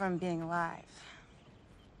from being alive.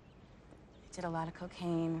 I did a lot of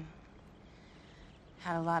cocaine,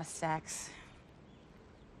 had a lot of sex.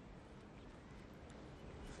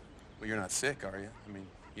 Well, you're not sick, are you? I mean,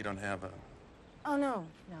 you don't have a... Oh, no.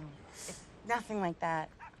 It's nothing like that.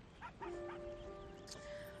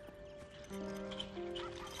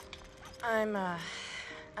 I'm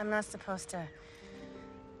not supposed to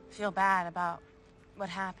feel bad about what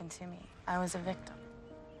happened to me. I was a victim.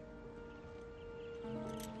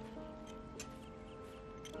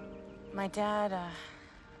 My dad,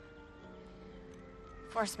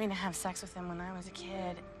 forced me to have sex with him when I was a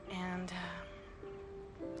kid, and,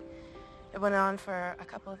 it went on for a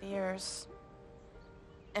couple of years,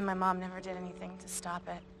 and my mom never did anything to stop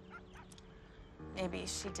it. Maybe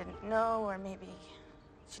she didn't know, or maybe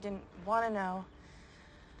she didn't want to know.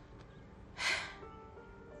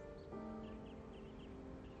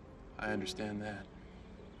 I understand that.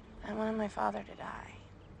 I wanted my father to die.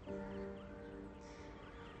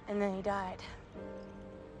 And then he died.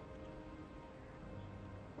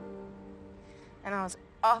 And I was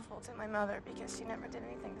awful to my mother because she never did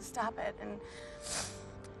anything to stop it. And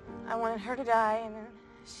I wanted her to die, and then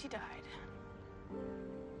she died.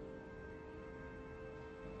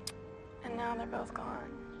 And now they're both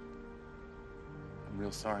gone. I'm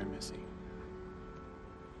real sorry, Missy.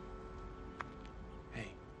 Hey,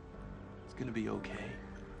 it's gonna be okay.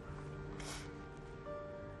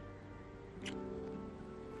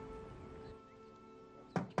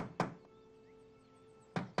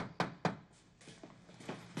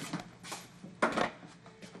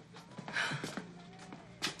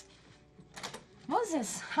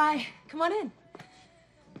 Moses, hi. Come on in.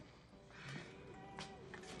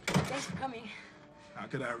 Thanks for coming. How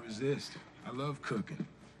could I resist? I love cooking.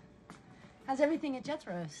 How's everything at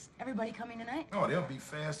Jethro's? Everybody coming tonight? Oh, they'll be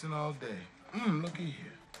fasting all day. Looky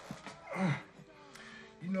here.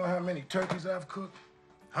 You know how many turkeys I've cooked?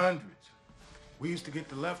 Hundreds. We used to get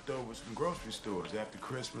the leftovers from grocery stores after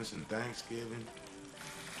Christmas and Thanksgiving.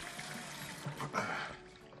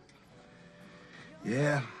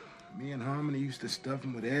 Yeah, me and Harmony used to stuff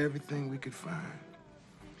them with everything we could find.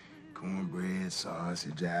 Cornbread,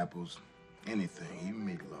 sausage, apples, anything, even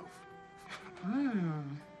meatloaf.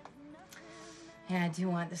 Yeah, I do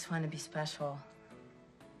want this one to be special.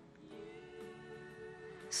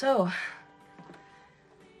 So,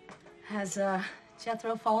 has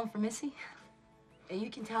Jethro fallen for Missy?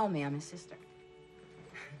 You can tell me, I'm his sister.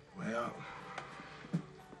 Well,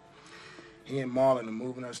 he and Marlon are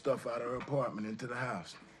moving her stuff out of her apartment into the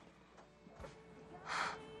house.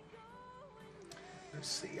 Let's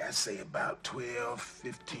see, I'd say about 12,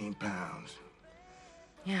 15 pounds.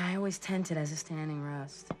 Yeah, I always tent it as a standing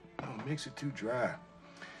roast. Don't mix it too dry.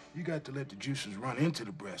 You got to let the juices run into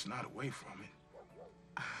the breast, not away from it.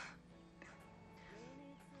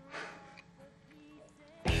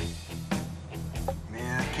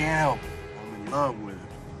 Man, I can't help it. I'm in love with her.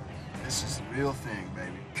 This is the real thing,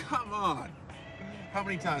 baby. Come on. How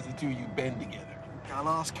many times the two of you been together? I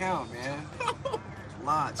lost count, man.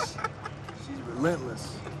 Lots. She's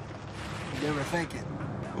relentless. You never think it.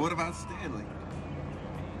 What about Stanley?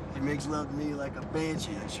 She makes love to me like a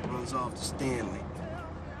banshee, and she runs off to Stanley.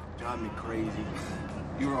 Drive me crazy.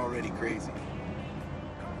 You were already crazy.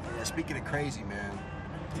 Yeah, speaking of crazy, man,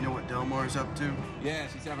 you know what Delmar's up to? Yeah,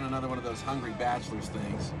 she's having another one of those Hungry Bachelors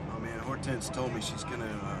things. Oh, man, Hortense told me she's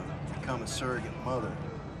gonna become a surrogate mother.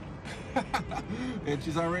 And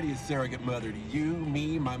she's already a surrogate mother to you,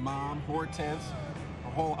 me, my mom, Hortense,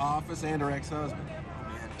 her whole office, and her ex-husband. Oh,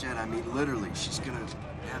 man, Jed, I mean, literally, she's gonna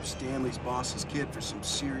have Stanley's boss's kid for some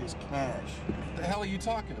serious cash. What the hell are you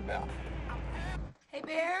talking about? Hey,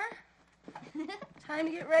 Bear. Time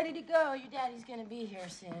to get ready to go. Your daddy's gonna be here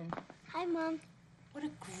soon. Hi, Mom. What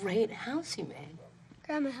a great house you made.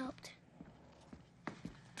 Grandma helped.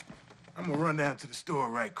 I'm gonna run down to the store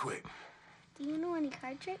right quick. Do you know any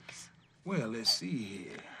card tricks? Well, let's see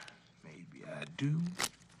here. Maybe I do,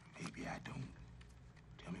 maybe I don't.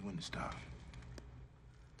 Tell me when to start.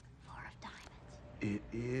 4 of diamonds. It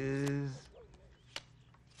is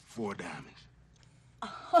 4 diamonds.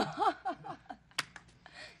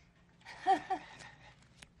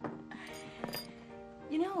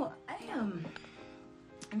 You know, I'm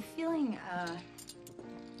feeling, I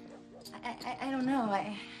don't know,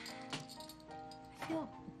 I feel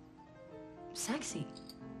sexy.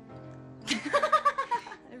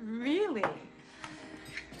 Really?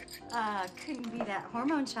 Couldn't be that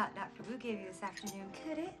hormone shot Dr. Wu gave you this afternoon,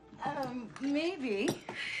 could it? Maybe.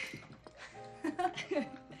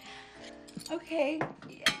 Okay.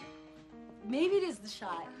 Yeah. Maybe it is the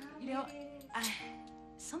shot. You know,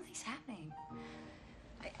 something's happening.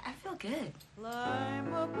 I feel good.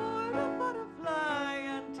 Climb aboard a butterfly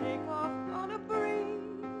and take off on a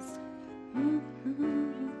breeze. And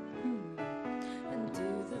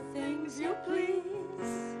do the things you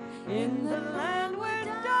please. In the land where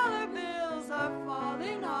dollar bills are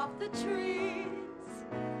falling off the trees.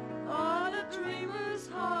 On a dreamer's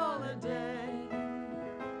holiday.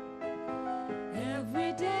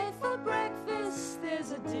 Every day for breakfast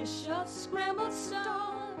there's a dish of scrambled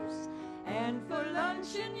stars. And for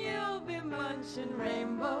luncheon you'll be munching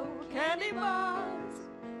rainbow candy bars.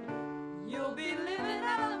 You'll be living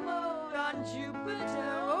a la mode on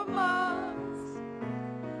Jupiter or Mars.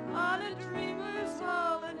 On a dreamer's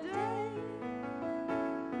holiday.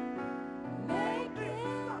 Make it.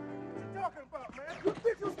 What are you talking about, man? You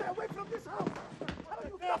think you'll stay away from this house? How do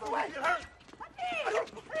you step away? Get hurt.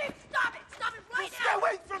 Habib, stop it! Stop it right now! Stay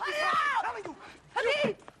away from this house! I'm telling you!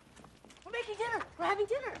 Habib! We're making dinner. We're having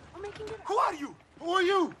dinner. We're making dinner. Who are you? Who are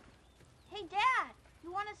you? Hey, Dad,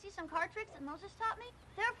 you want to see some card tricks that Moses taught me?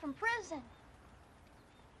 They're from prison.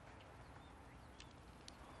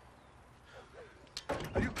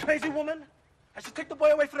 Are you crazy, woman? I should take the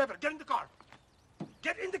boy away forever. Get in the car.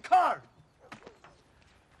 Get in the car.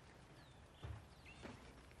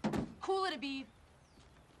 Cool it, Habib.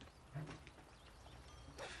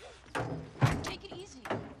 Take it easy.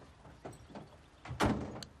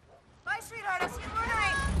 Bye, sweetheart. I'll see you tomorrow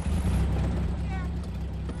night.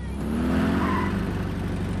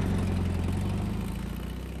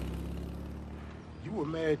 You were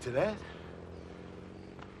married to that?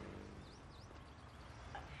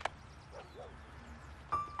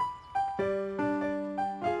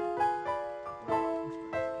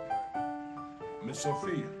 Miss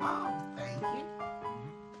Sophia. Oh, thank you.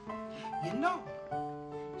 You know,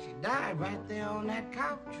 she died right there on that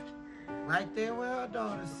couch. Right there where her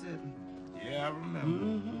daughter's sitting. Yeah, I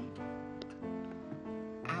remember.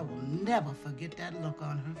 I will never forget that look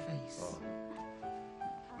on her face.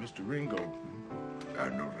 Mr. Ringo. I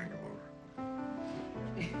know Ringo.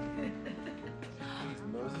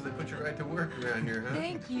 Moses, they put you right to work around here, huh?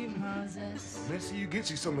 Thank you, Moses. Missy, you get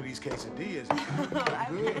you some of these quesadillas.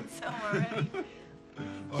 I've had some already.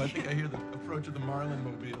 Oh, I think I hear the approach of the Marlin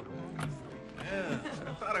Mobile. Yeah,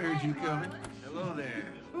 I thought I heard you coming. Hello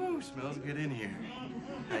there. Ooh, smells good in here.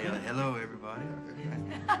 Hey, hello, everybody.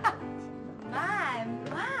 My,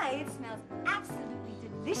 it smells absolutely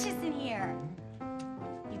delicious in here.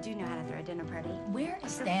 You do know how to throw a dinner party. Where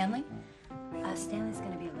is Stanley? Stanley's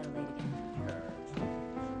gonna be a little late again.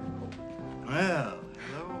 Well,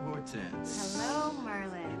 hello, Hortense. Hello,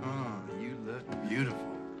 Merlin. Oh, you look beautiful.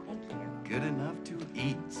 Thank you. Good enough to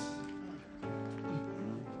eat.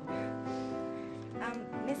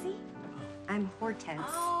 Missy? I'm Hortense.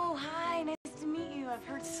 Oh, hi. Nice to meet you. I've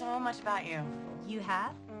heard so much about you. You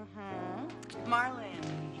have? Mm-hmm. Marlin.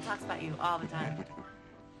 He talks about you all the time.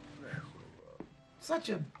 Such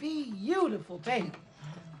a beautiful baby.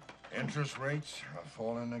 Interest rates are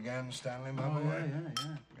falling again, Stanley, my boy.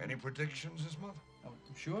 Yeah. Any predictions this month? Oh,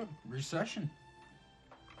 sure. Recession.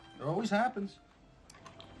 It always happens.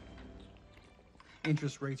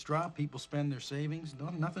 Interest rates drop, people spend their savings.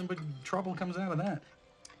 Nothing but trouble comes out of that.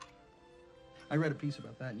 I read a piece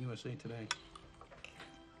about that in USA Today.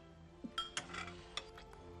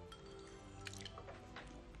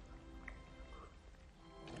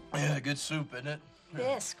 Yeah, good soup, isn't it?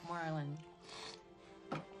 Bisque, Marlin.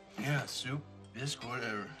 Yeah, soup, bisque,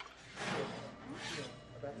 whatever.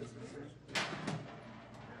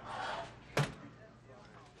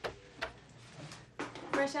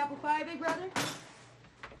 Fresh apple pie, big brother?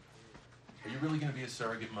 Are you really going to be a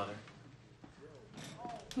surrogate mother?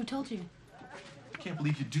 Who told you? I can't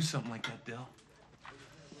believe you'd do something like that, Del.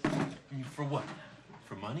 I mean, for what?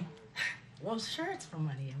 For money? Well, sure it's for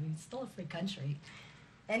money. I mean, it's still a free country.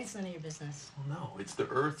 And it's none of your business. Well, no, it's the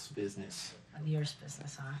Earth's business. The Earth's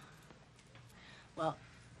business, huh? Well,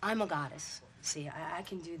 I'm a goddess. See, I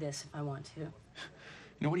can do this if I want to. You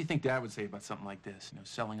know, what do you think Dad would say about something like this? You know,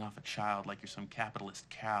 selling off a child like you're some capitalist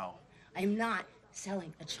cow. I am not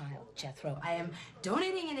selling a child, Jethro. I am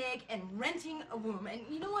donating an egg and renting a womb. And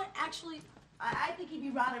you know what? Actually, I think he'd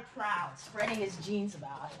be rather proud, spreading his genes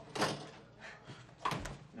about. You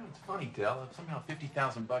know, it's funny, Del. Somehow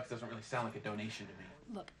 $50,000 doesn't really sound like a donation to me.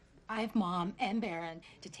 Look, I have Mom and Baron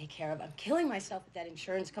to take care of. I'm killing myself with that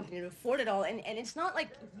insurance company to afford it all. And it's not like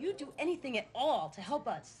you do anything at all to help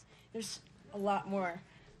us. There's a lot more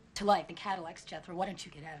to life than Cadillacs, Jethro. Why don't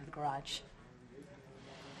you get out of the garage?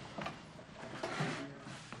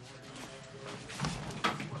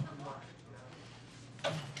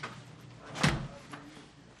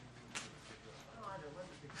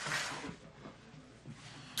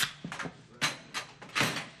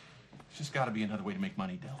 got to be another way to make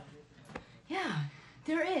money, Del. Yeah,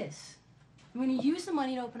 there is. When you use the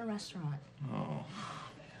money to open a restaurant. Oh.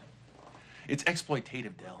 It's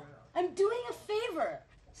exploitative, Del. I'm doing a favor.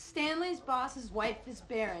 Stanley's boss's wife is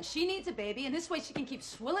barren. She needs a baby, and this way she can keep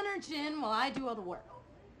swilling her gin while I do all the work.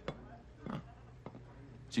 Huh.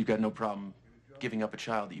 So you've got no problem giving up a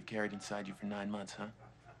child that you've carried inside you for 9 months, huh?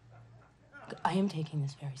 I am taking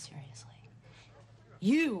this very seriously.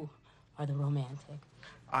 You are the romantic.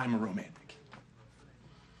 I'm a romantic.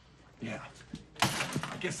 Yeah.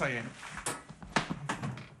 I guess I am.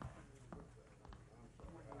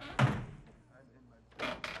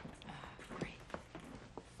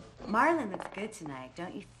 Marlon looks good tonight,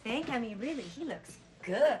 don't you think? I mean, really, he looks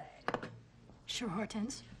good. Sure,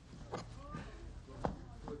 Hortense.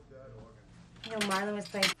 You know, Marlon was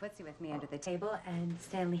playing footsie with me under the table, and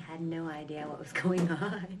Stanley had no idea what was going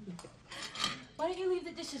on. Why don't you leave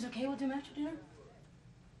the dishes, okay? We'll do them after dinner.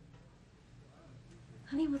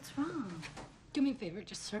 Honey, what's wrong? Do me a favor,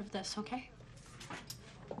 just serve this, okay?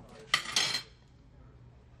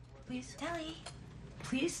 Please. Deli.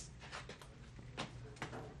 Please.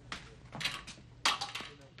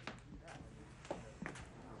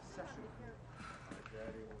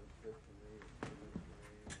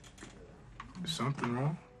 Is something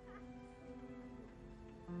wrong?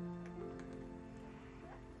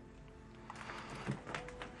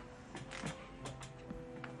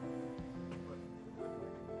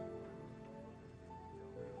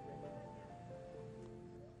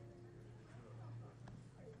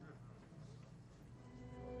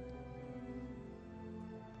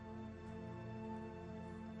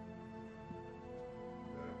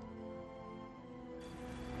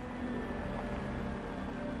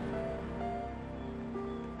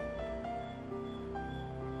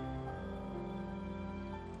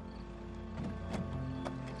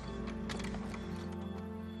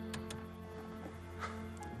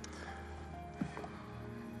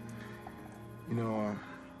 You know,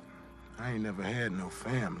 I ain't never had no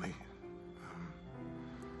family.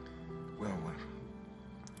 Well,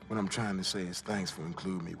 what I'm trying to say is thanks for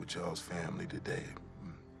including me with y'all's family today.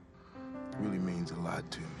 It really means a lot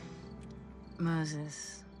to me.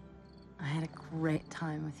 Moses, I had a great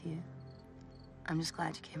time with you. I'm just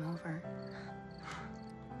glad you came over.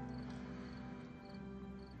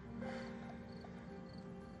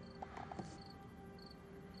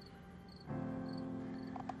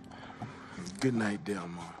 Good night,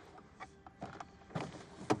 Delmar.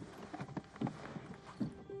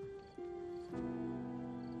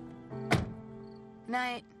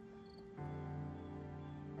 Night.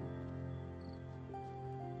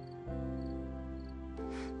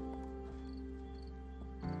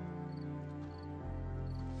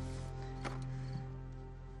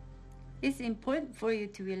 It's important for you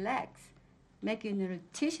to relax, make your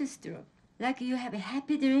nutrition stroke, like you have a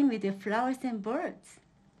happy dream with your flowers and birds.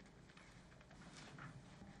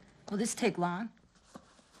 Will this take long?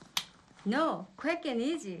 No, quick and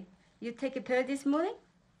easy. You take a pill this morning?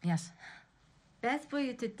 Yes. Best for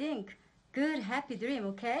you to think. Good, happy dream,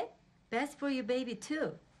 okay? Best for your baby,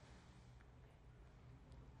 too.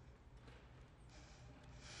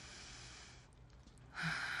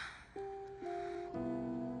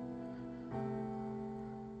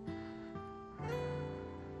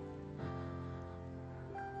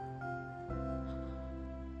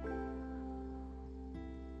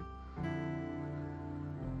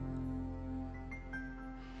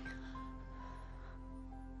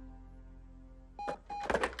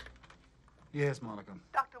 Yes, Monica.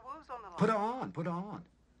 Dr. Wu's on the line. Put her on, put her on.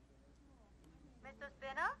 Mr.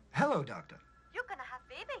 Spinner, Hello, Doctor. you're gonna have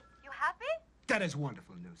baby. You happy? That is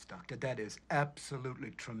wonderful news, Doctor. That is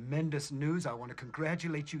absolutely tremendous news. I want to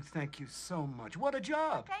congratulate you. Thank you so much. What a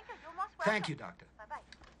job. Thank you. You're most welcome. Thank you, Doctor.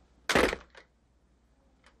 Bye-bye.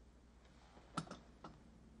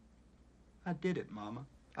 I did it, Mama.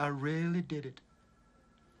 I really did it.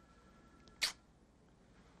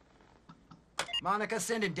 Monica,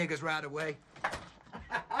 send in diggers right away.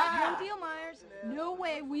 No deal, Myers. No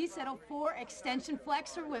way we settle 4 extension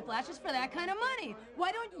flex or whiplashes for that kind of money.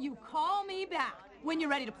 Why don't you call me back when you're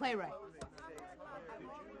ready to play right?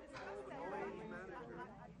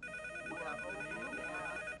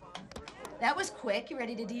 That was quick. You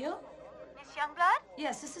ready to deal? Miss Youngblood,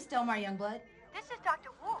 Yes, this is Delmar Youngblood. this is Dr.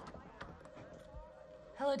 Wu.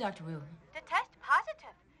 Hello, Dr. Wu. The test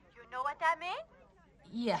positive. You know what that means?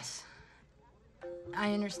 Yes.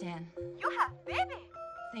 I understand. You have baby.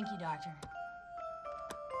 Thank you, doctor.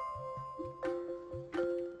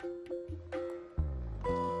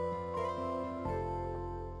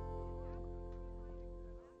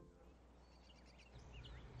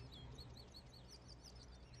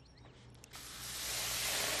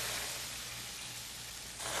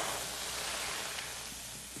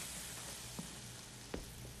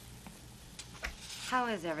 How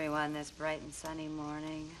is everyone this bright and sunny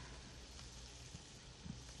morning?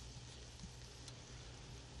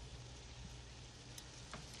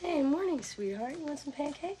 Hey, morning, sweetheart. You want some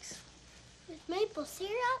pancakes? With maple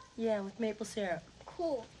syrup? Yeah, with maple syrup.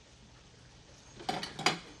 Cool.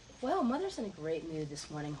 Well, Mother's in a great mood this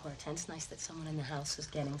morning, Hortense. Nice that someone in the house is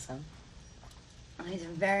getting some. Oh, he's a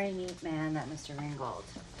very neat man, that Mr. Ringgold.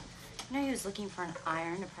 You know he was looking for an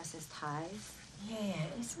iron to press his ties? Yeah,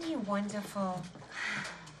 isn't he wonderful?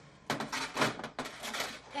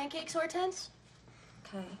 Pancakes, Hortense?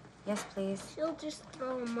 Okay. Yes, please. She'll just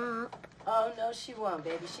throw them up. Oh, no, she won't,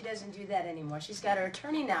 baby. She doesn't do that anymore. She's got her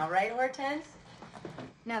attorney now, right, Hortense?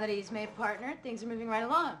 Now that he's made partner, things are moving right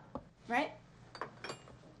along, right?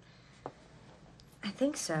 I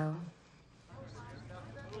think so.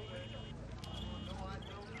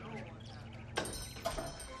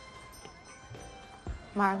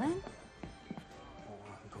 Marlon? Oh,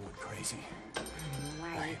 I'm going crazy.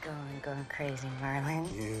 Why are you going crazy,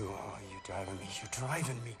 Marlon? You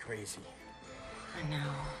driving me crazy. I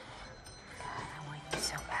know. God, I want you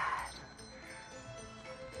so bad.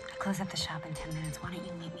 I close up the shop in 10 minutes. Why don't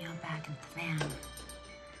you meet me out back in the van?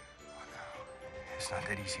 It's not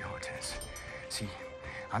that easy, Hortense. See,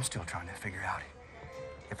 I'm still trying to figure out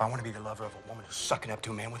if I want to be the lover of a woman who's sucking up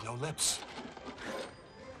to a man with no lips.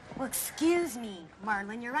 Well, excuse me,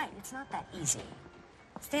 Marlon, you're right. It's not that easy.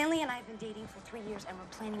 Stanley and I have been dating for 3 years, and we're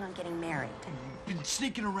planning on getting married. You've been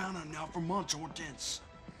sneaking around on now for months, Hortense.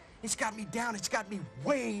 It's got me down. It's got me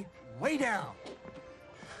way, way down.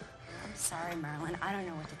 I'm sorry, Marlon. I don't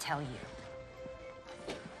know what to tell you.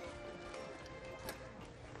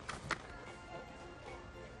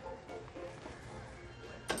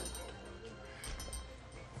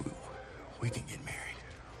 We can get married.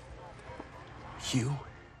 You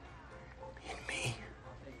and me.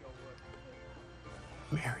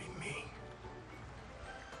 Marry me.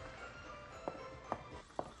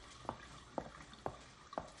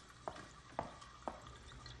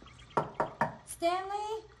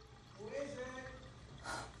 Stanley? Who is it?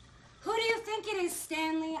 Who do you think it is,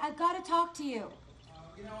 Stanley? I've got to talk to you.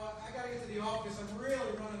 You know what? I gotta get to the office. I'm really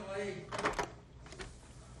running late.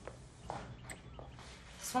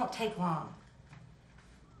 This won't take long.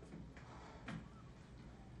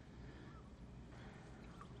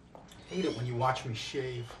 I hate it when you watch me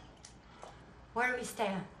shave. Where do we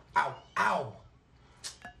stand? Ow, ow.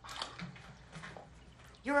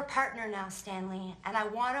 You're a partner now, Stanley, and I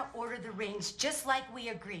want to order the rings just like we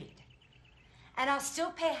agreed. And I'll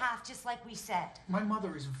still pay half just like we said. My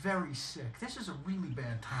mother is very sick. This is a really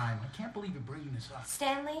bad time. I can't believe you're bringing this up.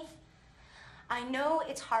 Stanley, I know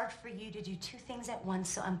it's hard for you to do two things at once,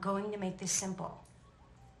 so I'm going to make this simple.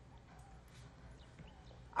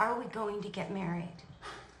 Are we going to get married?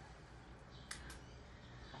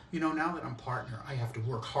 You know, now that I'm partner, I have to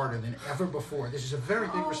work harder than ever before. This is a very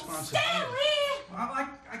big responsibility. Stanley! Well,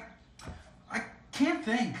 I can't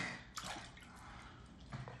think.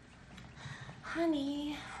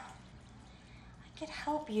 Honey, I could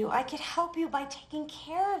help you. I could help you by taking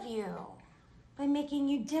care of you. By making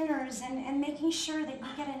you dinners and making sure that you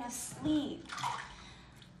get enough sleep.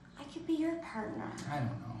 I could be your partner. I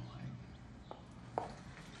don't know.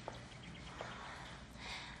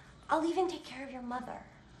 I'll even take care of your mother.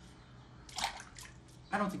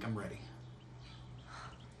 I don't think I'm ready.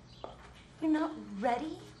 You're not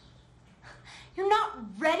ready? You're not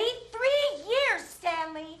ready? 3 years,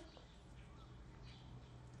 Stanley!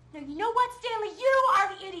 No, you know what, Stanley? You are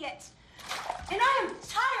the idiot! And I am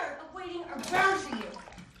tired of waiting around for you.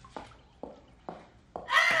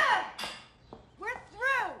 Ah! We're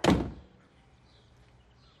through!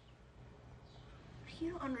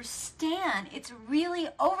 You don't understand. It's really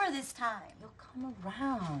over this time. He'll come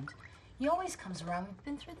around. He always comes around. We've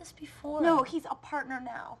been through this before. No, he's a partner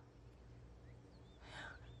now.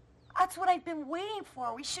 That's what I've been waiting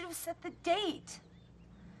for. We should have set the date.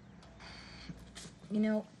 You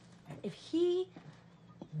know, if he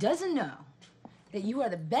doesn't know that you are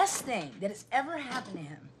the best thing that has ever happened to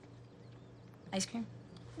him. Ice cream?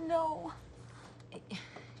 No.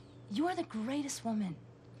 You are the greatest woman.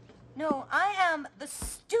 No, I am the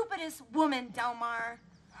stupidest woman, Delmar.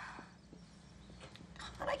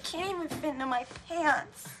 God, I can't even fit into my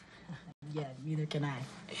pants. Yeah, neither can I.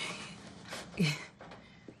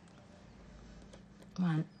 Come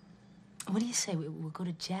on. What do you say? We'll go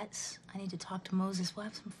to Jet's? I need to talk to Moses. We'll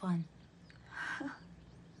have some fun.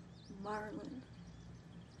 Marlon.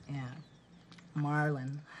 Yeah,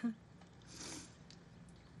 Marlon.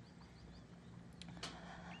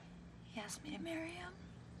 He asked me to marry him.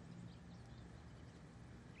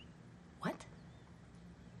 What?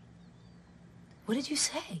 What did you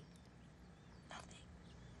say? Nothing.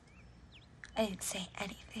 I'd say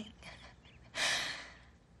anything.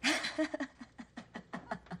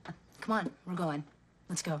 Come on, we're going.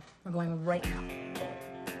 Let's go. We're going right now.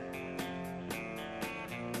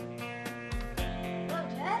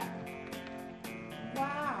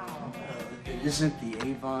 Wow. Isn't the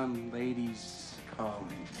Avon ladies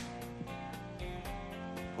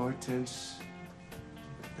Hortense,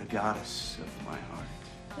 the goddess of my heart?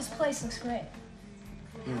 This place looks great.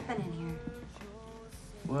 What happened in here?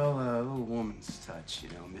 Well, a little woman's touch, you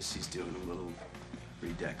know. Missy's doing a little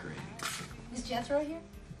redecorating. Is Jethro here?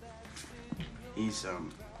 He's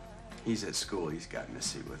at school. He's got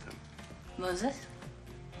Missy with him. Moses?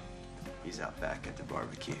 He's out back at the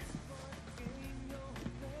barbecue.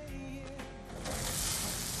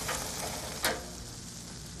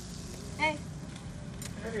 Hey.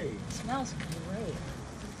 Hey. It smells great.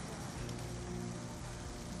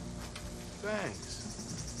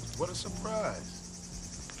 Thanks. What a surprise.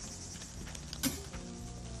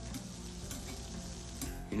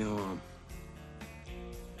 You know,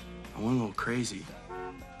 I went a little crazy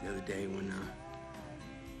the other day when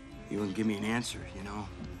you wouldn't give me an answer, you know.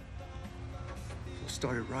 So I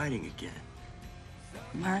started writing again.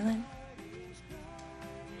 Marlon,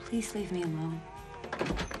 please leave me alone.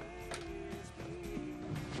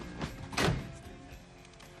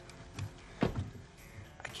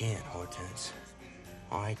 I can't, Hortense.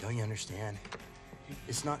 All right, don't you understand?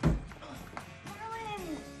 It's not...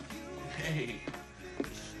 Hey.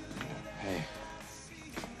 Hey.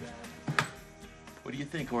 What do you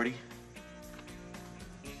think, Horty?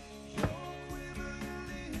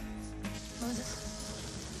 Moses?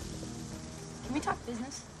 Can we talk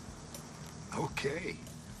business? Okay,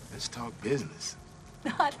 let's talk business.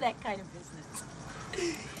 Not that kind of business.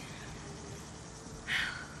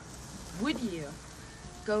 Would you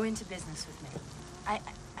go into business with me?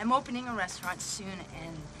 I'm opening a restaurant soon,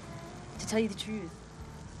 and to tell you the truth,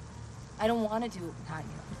 I don't want to do it without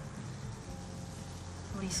you.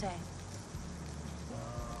 What do you say?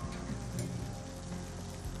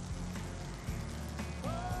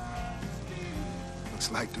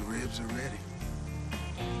 Looks like the ribs are ready.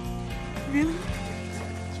 Really?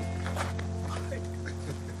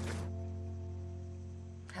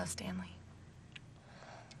 How's Stanley?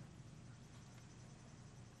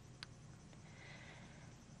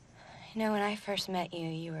 You know, when I first met you,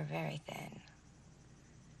 you were very thin.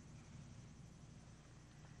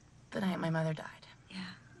 The night my mother died. Yeah.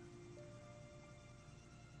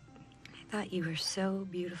 I thought you were so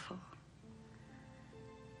beautiful.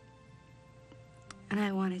 And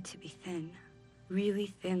I wanted to be thin, really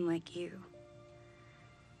thin like you.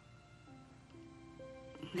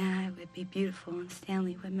 Then I would be beautiful and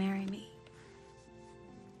Stanley would marry me.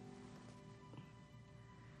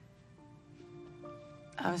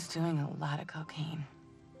 I was doing a lot of cocaine.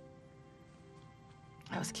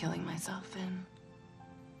 I was killing myself and...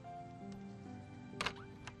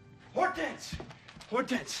 Hortense!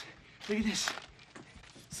 Hortense! Look at this.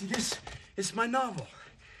 See this? It's my novel.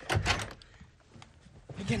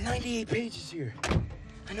 I get 98 pages here.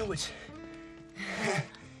 I know it's...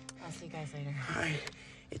 I'll see you guys later. All right.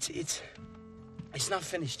 It's not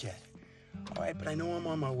finished yet. All right, but I know I'm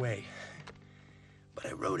on my way. But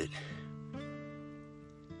I wrote it.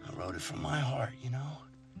 I wrote it from my heart, you know?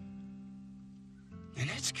 And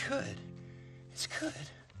it's good. It's good.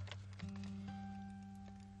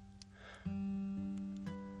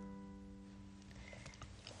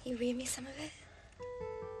 You read me some of it?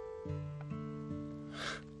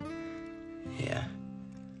 Yeah.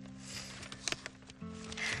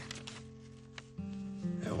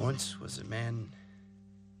 There once was a man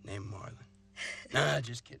named Marlon. Nah,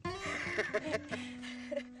 just kidding.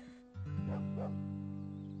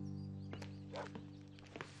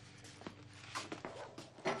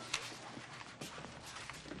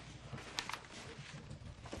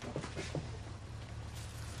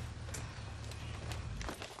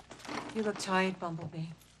 You look tired, Bumblebee.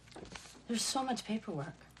 There's so much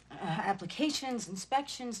paperwork. Applications,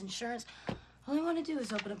 inspections, insurance. All I want to do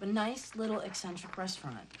is open up a nice little eccentric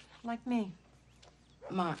restaurant. Like me.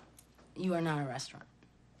 Ma, you are not a restaurant.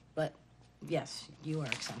 But yes, you are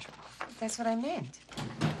eccentric. That's what I meant.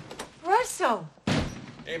 Russell!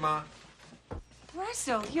 Hey, Ma.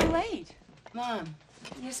 Russell, you're late. Mom.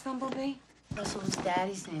 Yes, Bumblebee? Russell's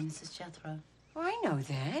daddy's name is Jethro. Oh, I know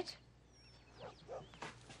that.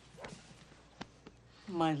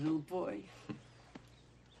 My little boy.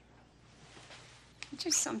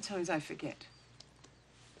 Just sometimes I forget.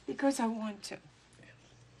 Because I want to.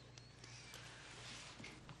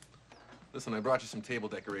 Listen, I brought you some table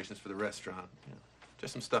decorations for the restaurant. You know,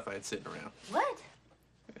 just some stuff I had sitting around. What?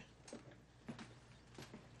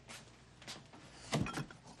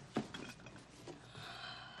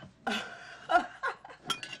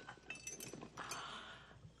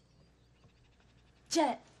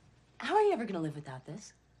 How are you ever gonna live without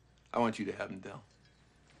this? I want you to have them, Del.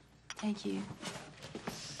 Thank you.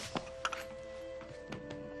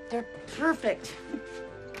 They're perfect.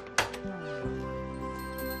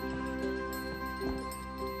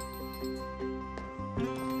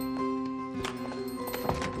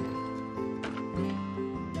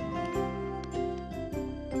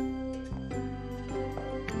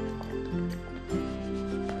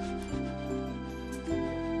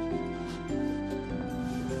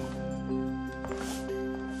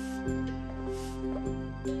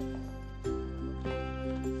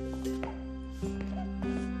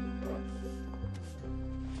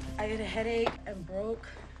 I had a headache. I'm broke.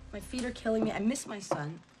 My feet are killing me. I miss my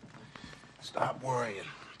son. Stop worrying.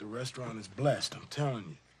 The restaurant is blessed, I'm telling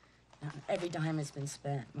you. Now, every dime has been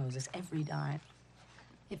spent, Moses. Every dime.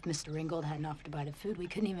 If Mr. Ringgold hadn't offered to buy the food, we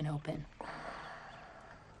couldn't even open.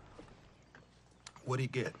 What'd he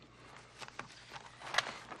get?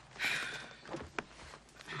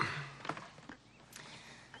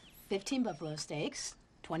 $15 buffalo steaks,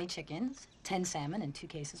 20 chickens, 10 salmon, and 2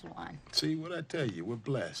 cases of wine. See, what I tell you, we're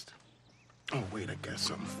blessed. Oh, wait, I got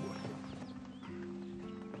something for you.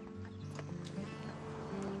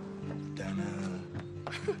 Dana.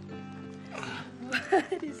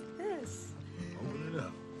 What is this? Open it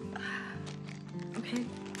up. Okay.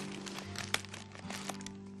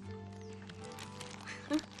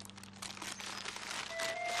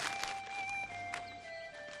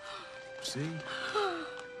 See?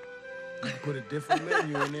 You can put a different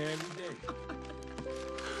menu in there every day.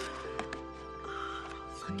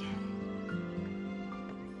 Look at it.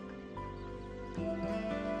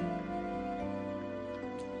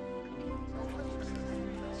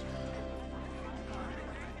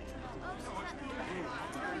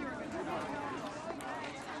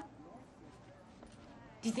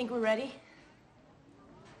 Do you think we're ready?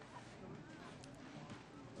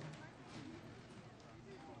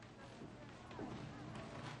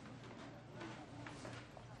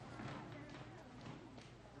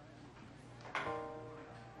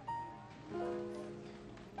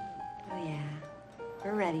 Oh, yeah.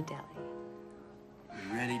 We're ready, Deli.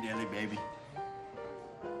 You ready, Deli, baby?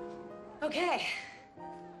 Okay.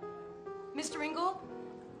 Mr. Ringgold,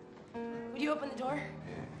 would you open the door?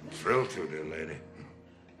 Thrilled to, dear lady.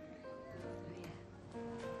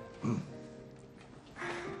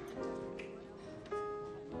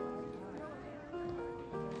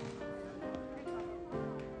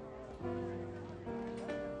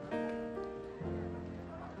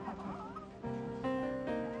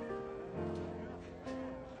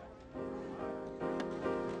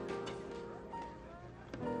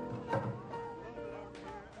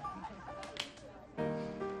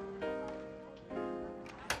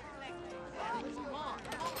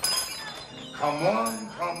 Come one,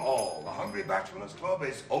 come all. The Hungry Bachelors Club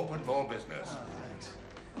is open for business.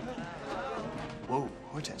 Whoa,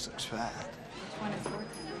 Hortense looks fat. Which one is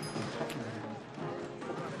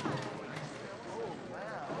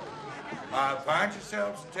Find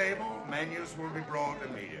yourselves a table. Menus will be brought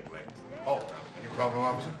immediately. Oh, any problem,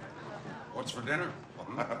 officer? What's for dinner?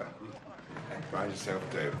 Find yourself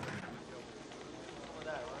a table.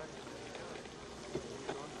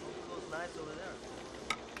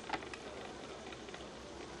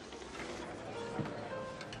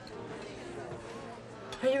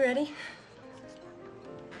 Are you ready?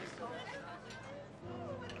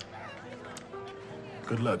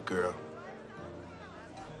 Good luck, girl.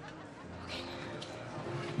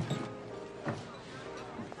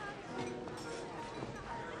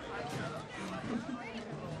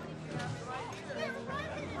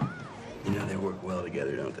 You know, they work well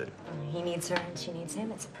together, don't they? He needs her and she needs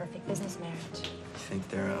him. It's a perfect business marriage. You think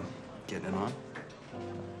they're getting it on?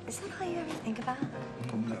 Is that all you ever think about?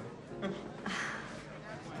 No.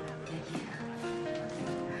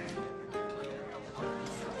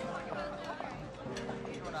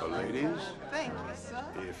 Ladies, Thank you, sir.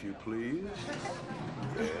 if you please.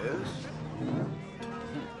 Yes.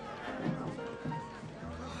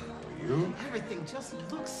 You? Everything just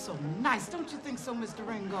looks so nice. Don't you think so, Mr.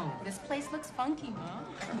 Ringo? This place looks funky, Mom.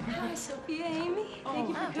 Hi, Sophia, Amy. Thank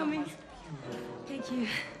you for coming. Thank you.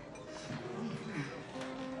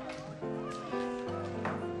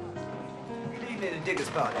 Good evening, the Diggers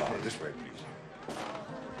Party. Oh, this way, please.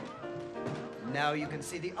 Now you can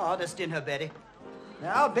see the artist in her, Betty.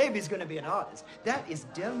 Now, our baby's gonna be an artist. That is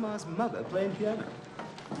Delmar's mother playing piano.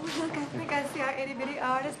 Oh, look, I think I see our itty-bitty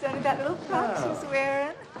artist under that little frock she's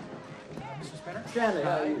wearing. Mrs. Spinner? Stanley,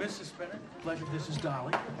 how are you? Mrs. Spinner. Pleasure. This is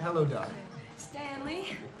Dolly. Hello, Dolly.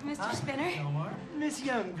 Stanley, Mr. Spinner. Elmar. Miss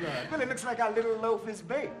Youngblood. Well, it looks like our little loaf is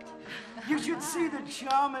baked. You should see the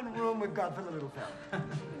charming room we've got for the little fella.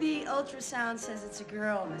 The ultrasound says it's a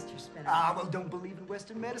girl, Mr. Spinner. Ah, well, don't believe in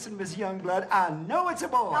Western medicine, Miss Youngblood. I know it's a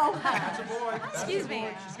boy. Oh, That's a boy. Excuse me.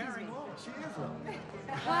 She's carrying on. She is one.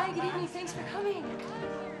 Hi, good evening. Thanks for coming.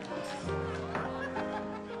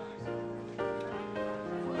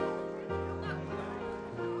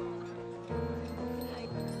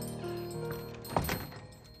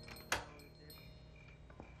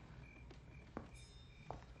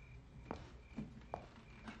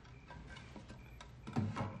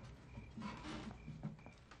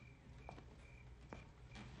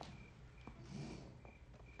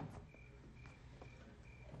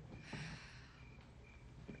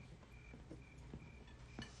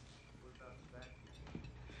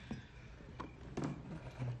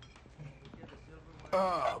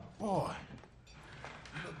 Oh, boy.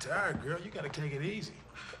 You look tired, girl. You gotta take it easy.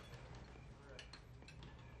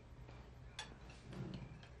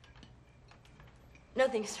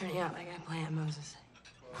 Nothing's turning out like I planned, Moses.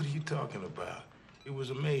 What are you talking about? It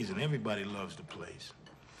was amazing. Everybody loves the place.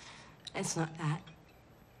 It's not that.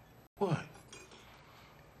 What?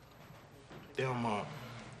 Delmar.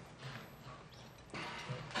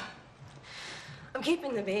 I'm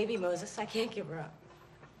keeping the baby, Moses. I can't give her up.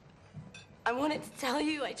 I wanted to tell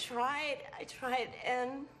you, I tried,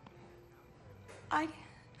 and I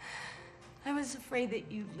was afraid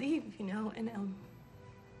that you'd leave, you know, and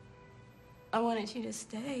I wanted you to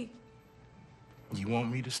stay. You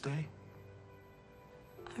want me to stay?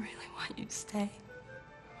 I really want you to stay.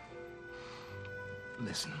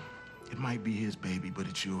 Listen, it might be his baby, but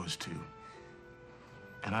it's yours too.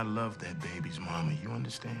 And I love that baby's mama, you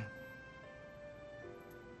understand?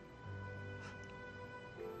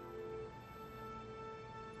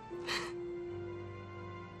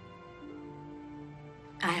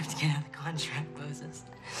 I have to get out of the contract, Moses.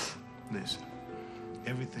 Listen,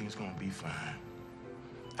 everything's gonna be fine.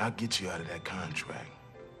 I'll get you out of that contract.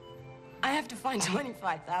 I have to find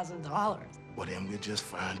 $25,000. Well, then we'll just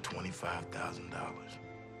find $25,000.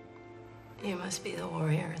 You must be the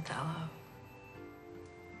warrior, Othello.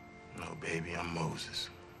 No, baby, I'm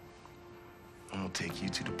Moses. I'm gonna take you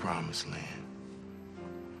to the promised land.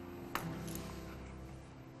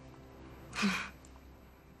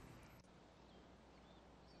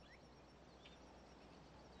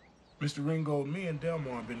 Mr. Ringgold, me and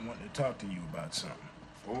Delmar have been wanting to talk to you about something.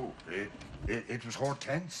 Oh, it was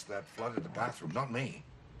Hortense that flooded the bathroom, not me.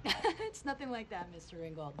 It's nothing like that, Mr.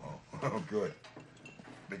 Ringgold. Oh, good.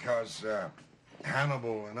 Because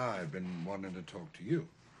Hannibal and I have been wanting to talk to you.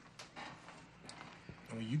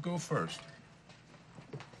 Well, you go first.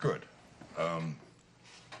 Good.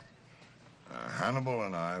 Hannibal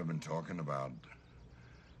and I have been talking about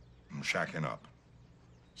shacking up.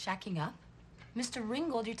 Shacking up? Mr.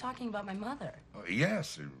 Ringgold, you're talking about my mother.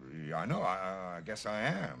 Yes, I know. I guess I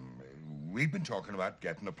am. We've been talking about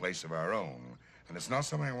getting a place of our own, and it's not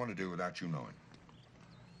something I want to do without you knowing.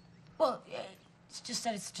 Well, it's just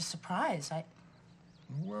that it's just a surprise.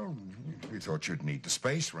 Well, we thought you'd need the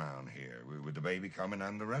space round here, with the baby coming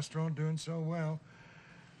and the restaurant doing so well.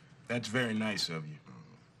 That's very nice of you.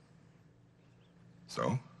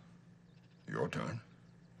 So, your turn.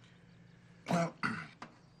 Well,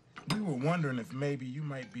 we were wondering if maybe you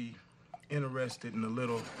might be interested in a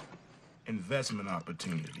little investment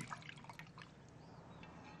opportunity.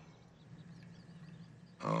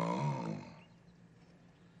 Oh.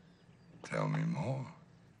 Tell me more.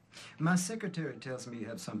 My secretary tells me you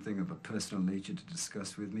have something of a personal nature to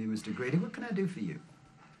discuss with me, Mr. Grady. What can I do for you?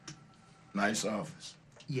 Nice office.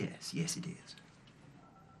 Yes, it is.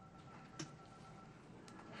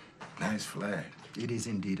 Nice flag. It is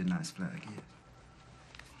indeed a nice flag, yes.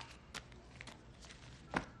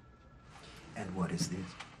 And what is this?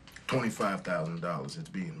 $25,000. It's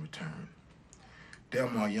being returned.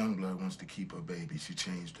 Delmar Youngblood wants to keep her baby. She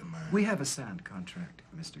changed her mind. We have a signed contract,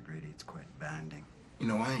 Mr. Grady. It's quite binding. You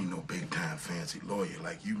know, I ain't no big-time fancy lawyer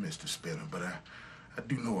like you, Mr. Spinner, but I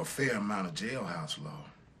do know a fair amount of jailhouse law.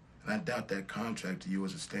 And I doubt that contract to you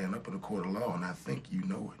is a stand up in a court of law, and I think you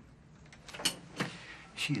know it.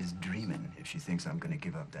 She is dreaming if she thinks I'm going to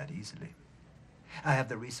give up that easily. I have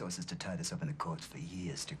the resources to tie this up in the courts for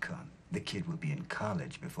years to come. The kid will be in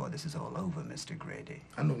college before this is all over, Mr. Grady.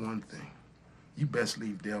 I know one thing. You best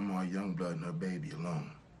leave Delmar Youngblood and her baby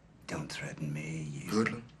alone. Don't threaten me, you...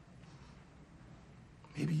 Goodland?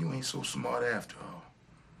 Maybe you ain't so smart after all.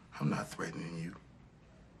 I'm not threatening you.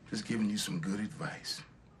 Just giving you some good advice.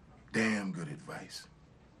 Damn good advice.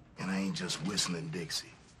 And I ain't just whistling Dixie.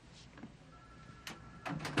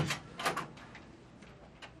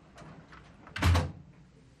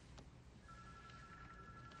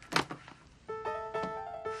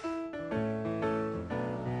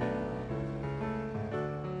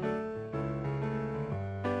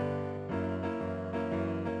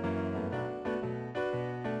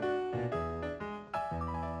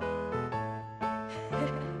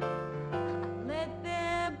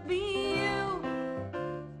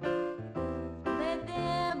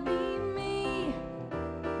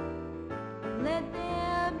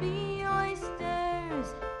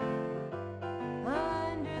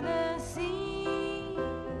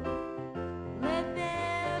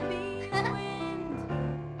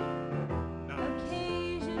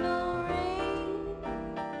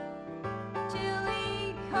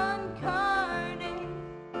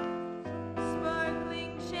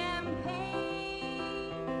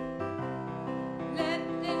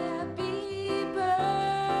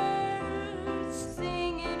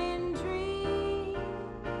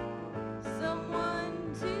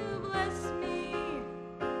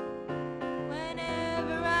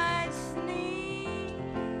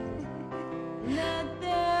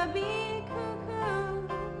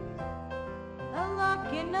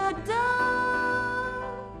 the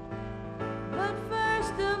door. But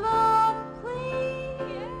first of all,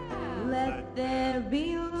 please, let there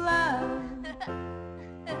be love.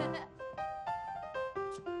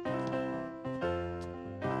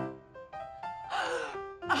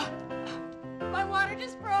 My water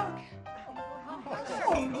just broke.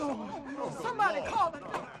 Oh, no. Somebody call the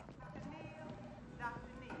doctor.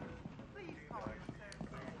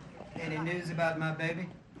 Any news about my baby?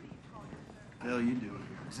 Hell you doing?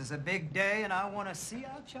 This is a big day, and I want to see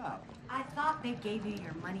our child. I thought they gave you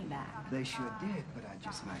your money back. They sure did, but I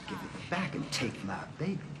just might give it back and take my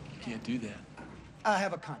baby. You can't do that. I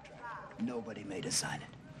have a contract. Nobody made us sign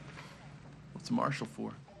it. What's the marshal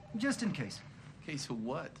for? Just in case. Case of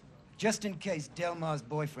what? Just in case Delmar's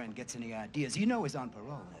boyfriend gets any ideas. You know he's on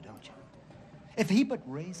parole now, don't you? If he but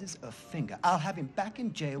raises a finger, I'll have him back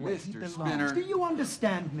in jail where he Mr. belongs. Spinner. Do you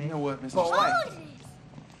understand me? You know what, Mr. Boy.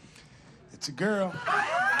 It's a girl.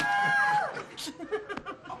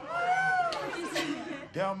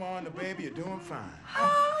 Delmar and the baby are doing fine.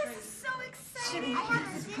 Oh, this is so exciting.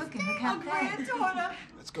 She's cooking. Look how fast. Granddaughter.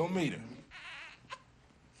 Let's go meet her.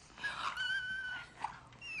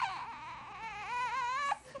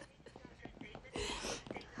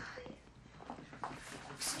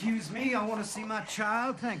 Excuse me, I want to see my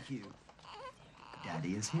child. Thank you.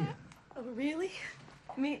 Daddy is here. Oh, really?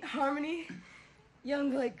 Meet Harmony, young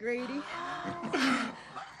Blake Grady.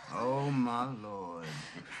 Oh, my Lord.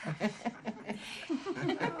 A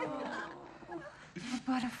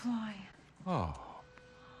butterfly. Oh.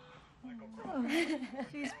 Oh,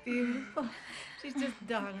 she's beautiful. She's just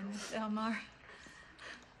darling, Miss Elmar.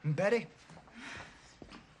 Betty?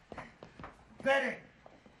 Betty!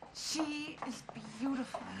 She is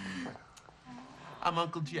beautiful. I'm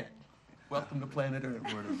Uncle Jet. Welcome to planet Earth.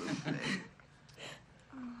 What a little baby.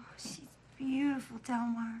 Oh, she's beautiful,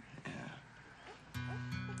 Delmar.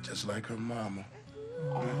 Just like her mama.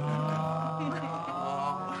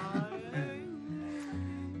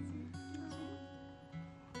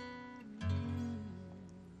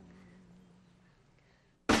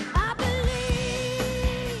 I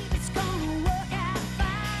believe it's gonna work out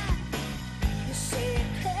fine. You see it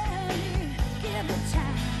clearly, give it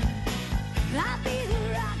time. I'll be the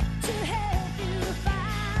rock to help you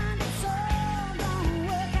find it's all gonna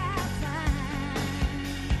work out fine.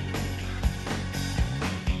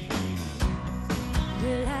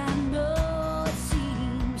 Well, I know it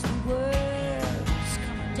seems the world's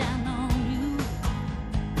coming down on you.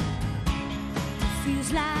 It feels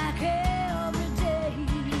like every day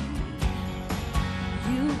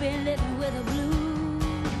you've been living with the blues.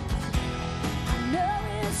 I know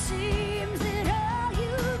it seems that all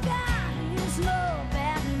you got is no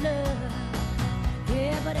bad love.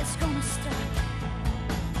 Yeah, but it's gonna stop.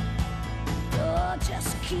 Oh,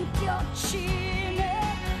 just keep your chin up,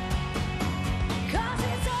 'cause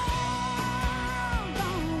it's all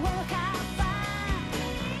gonna work out fine.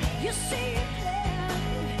 You see it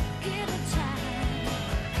clearly, give it time.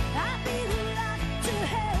 I'll be the rock to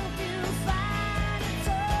help you find it's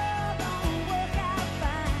all gonna work out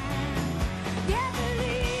fine. Yeah,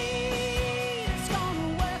 believe it's gonna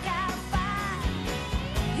work out fine.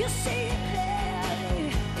 You see it clearly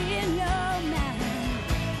in your mind.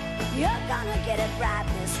 You're gonna get it right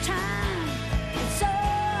this time. It's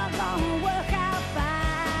all gonna work out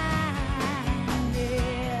fine.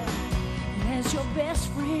 Yeah, and as your best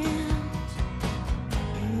friend,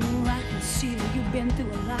 ooh, I can see that you've been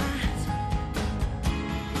through a lot.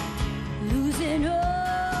 Losing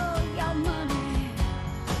all your money,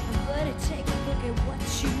 but take a look at what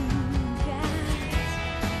you got.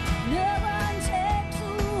 No one takes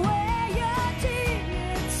away your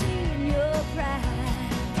dignity and your pride.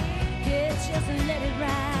 Yeah, just let it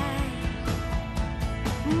ride.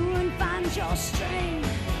 Ooh, and find your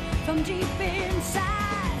strength from deep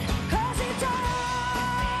inside. 'Cause it's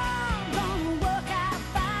all gonna work out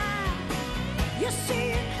fine. You see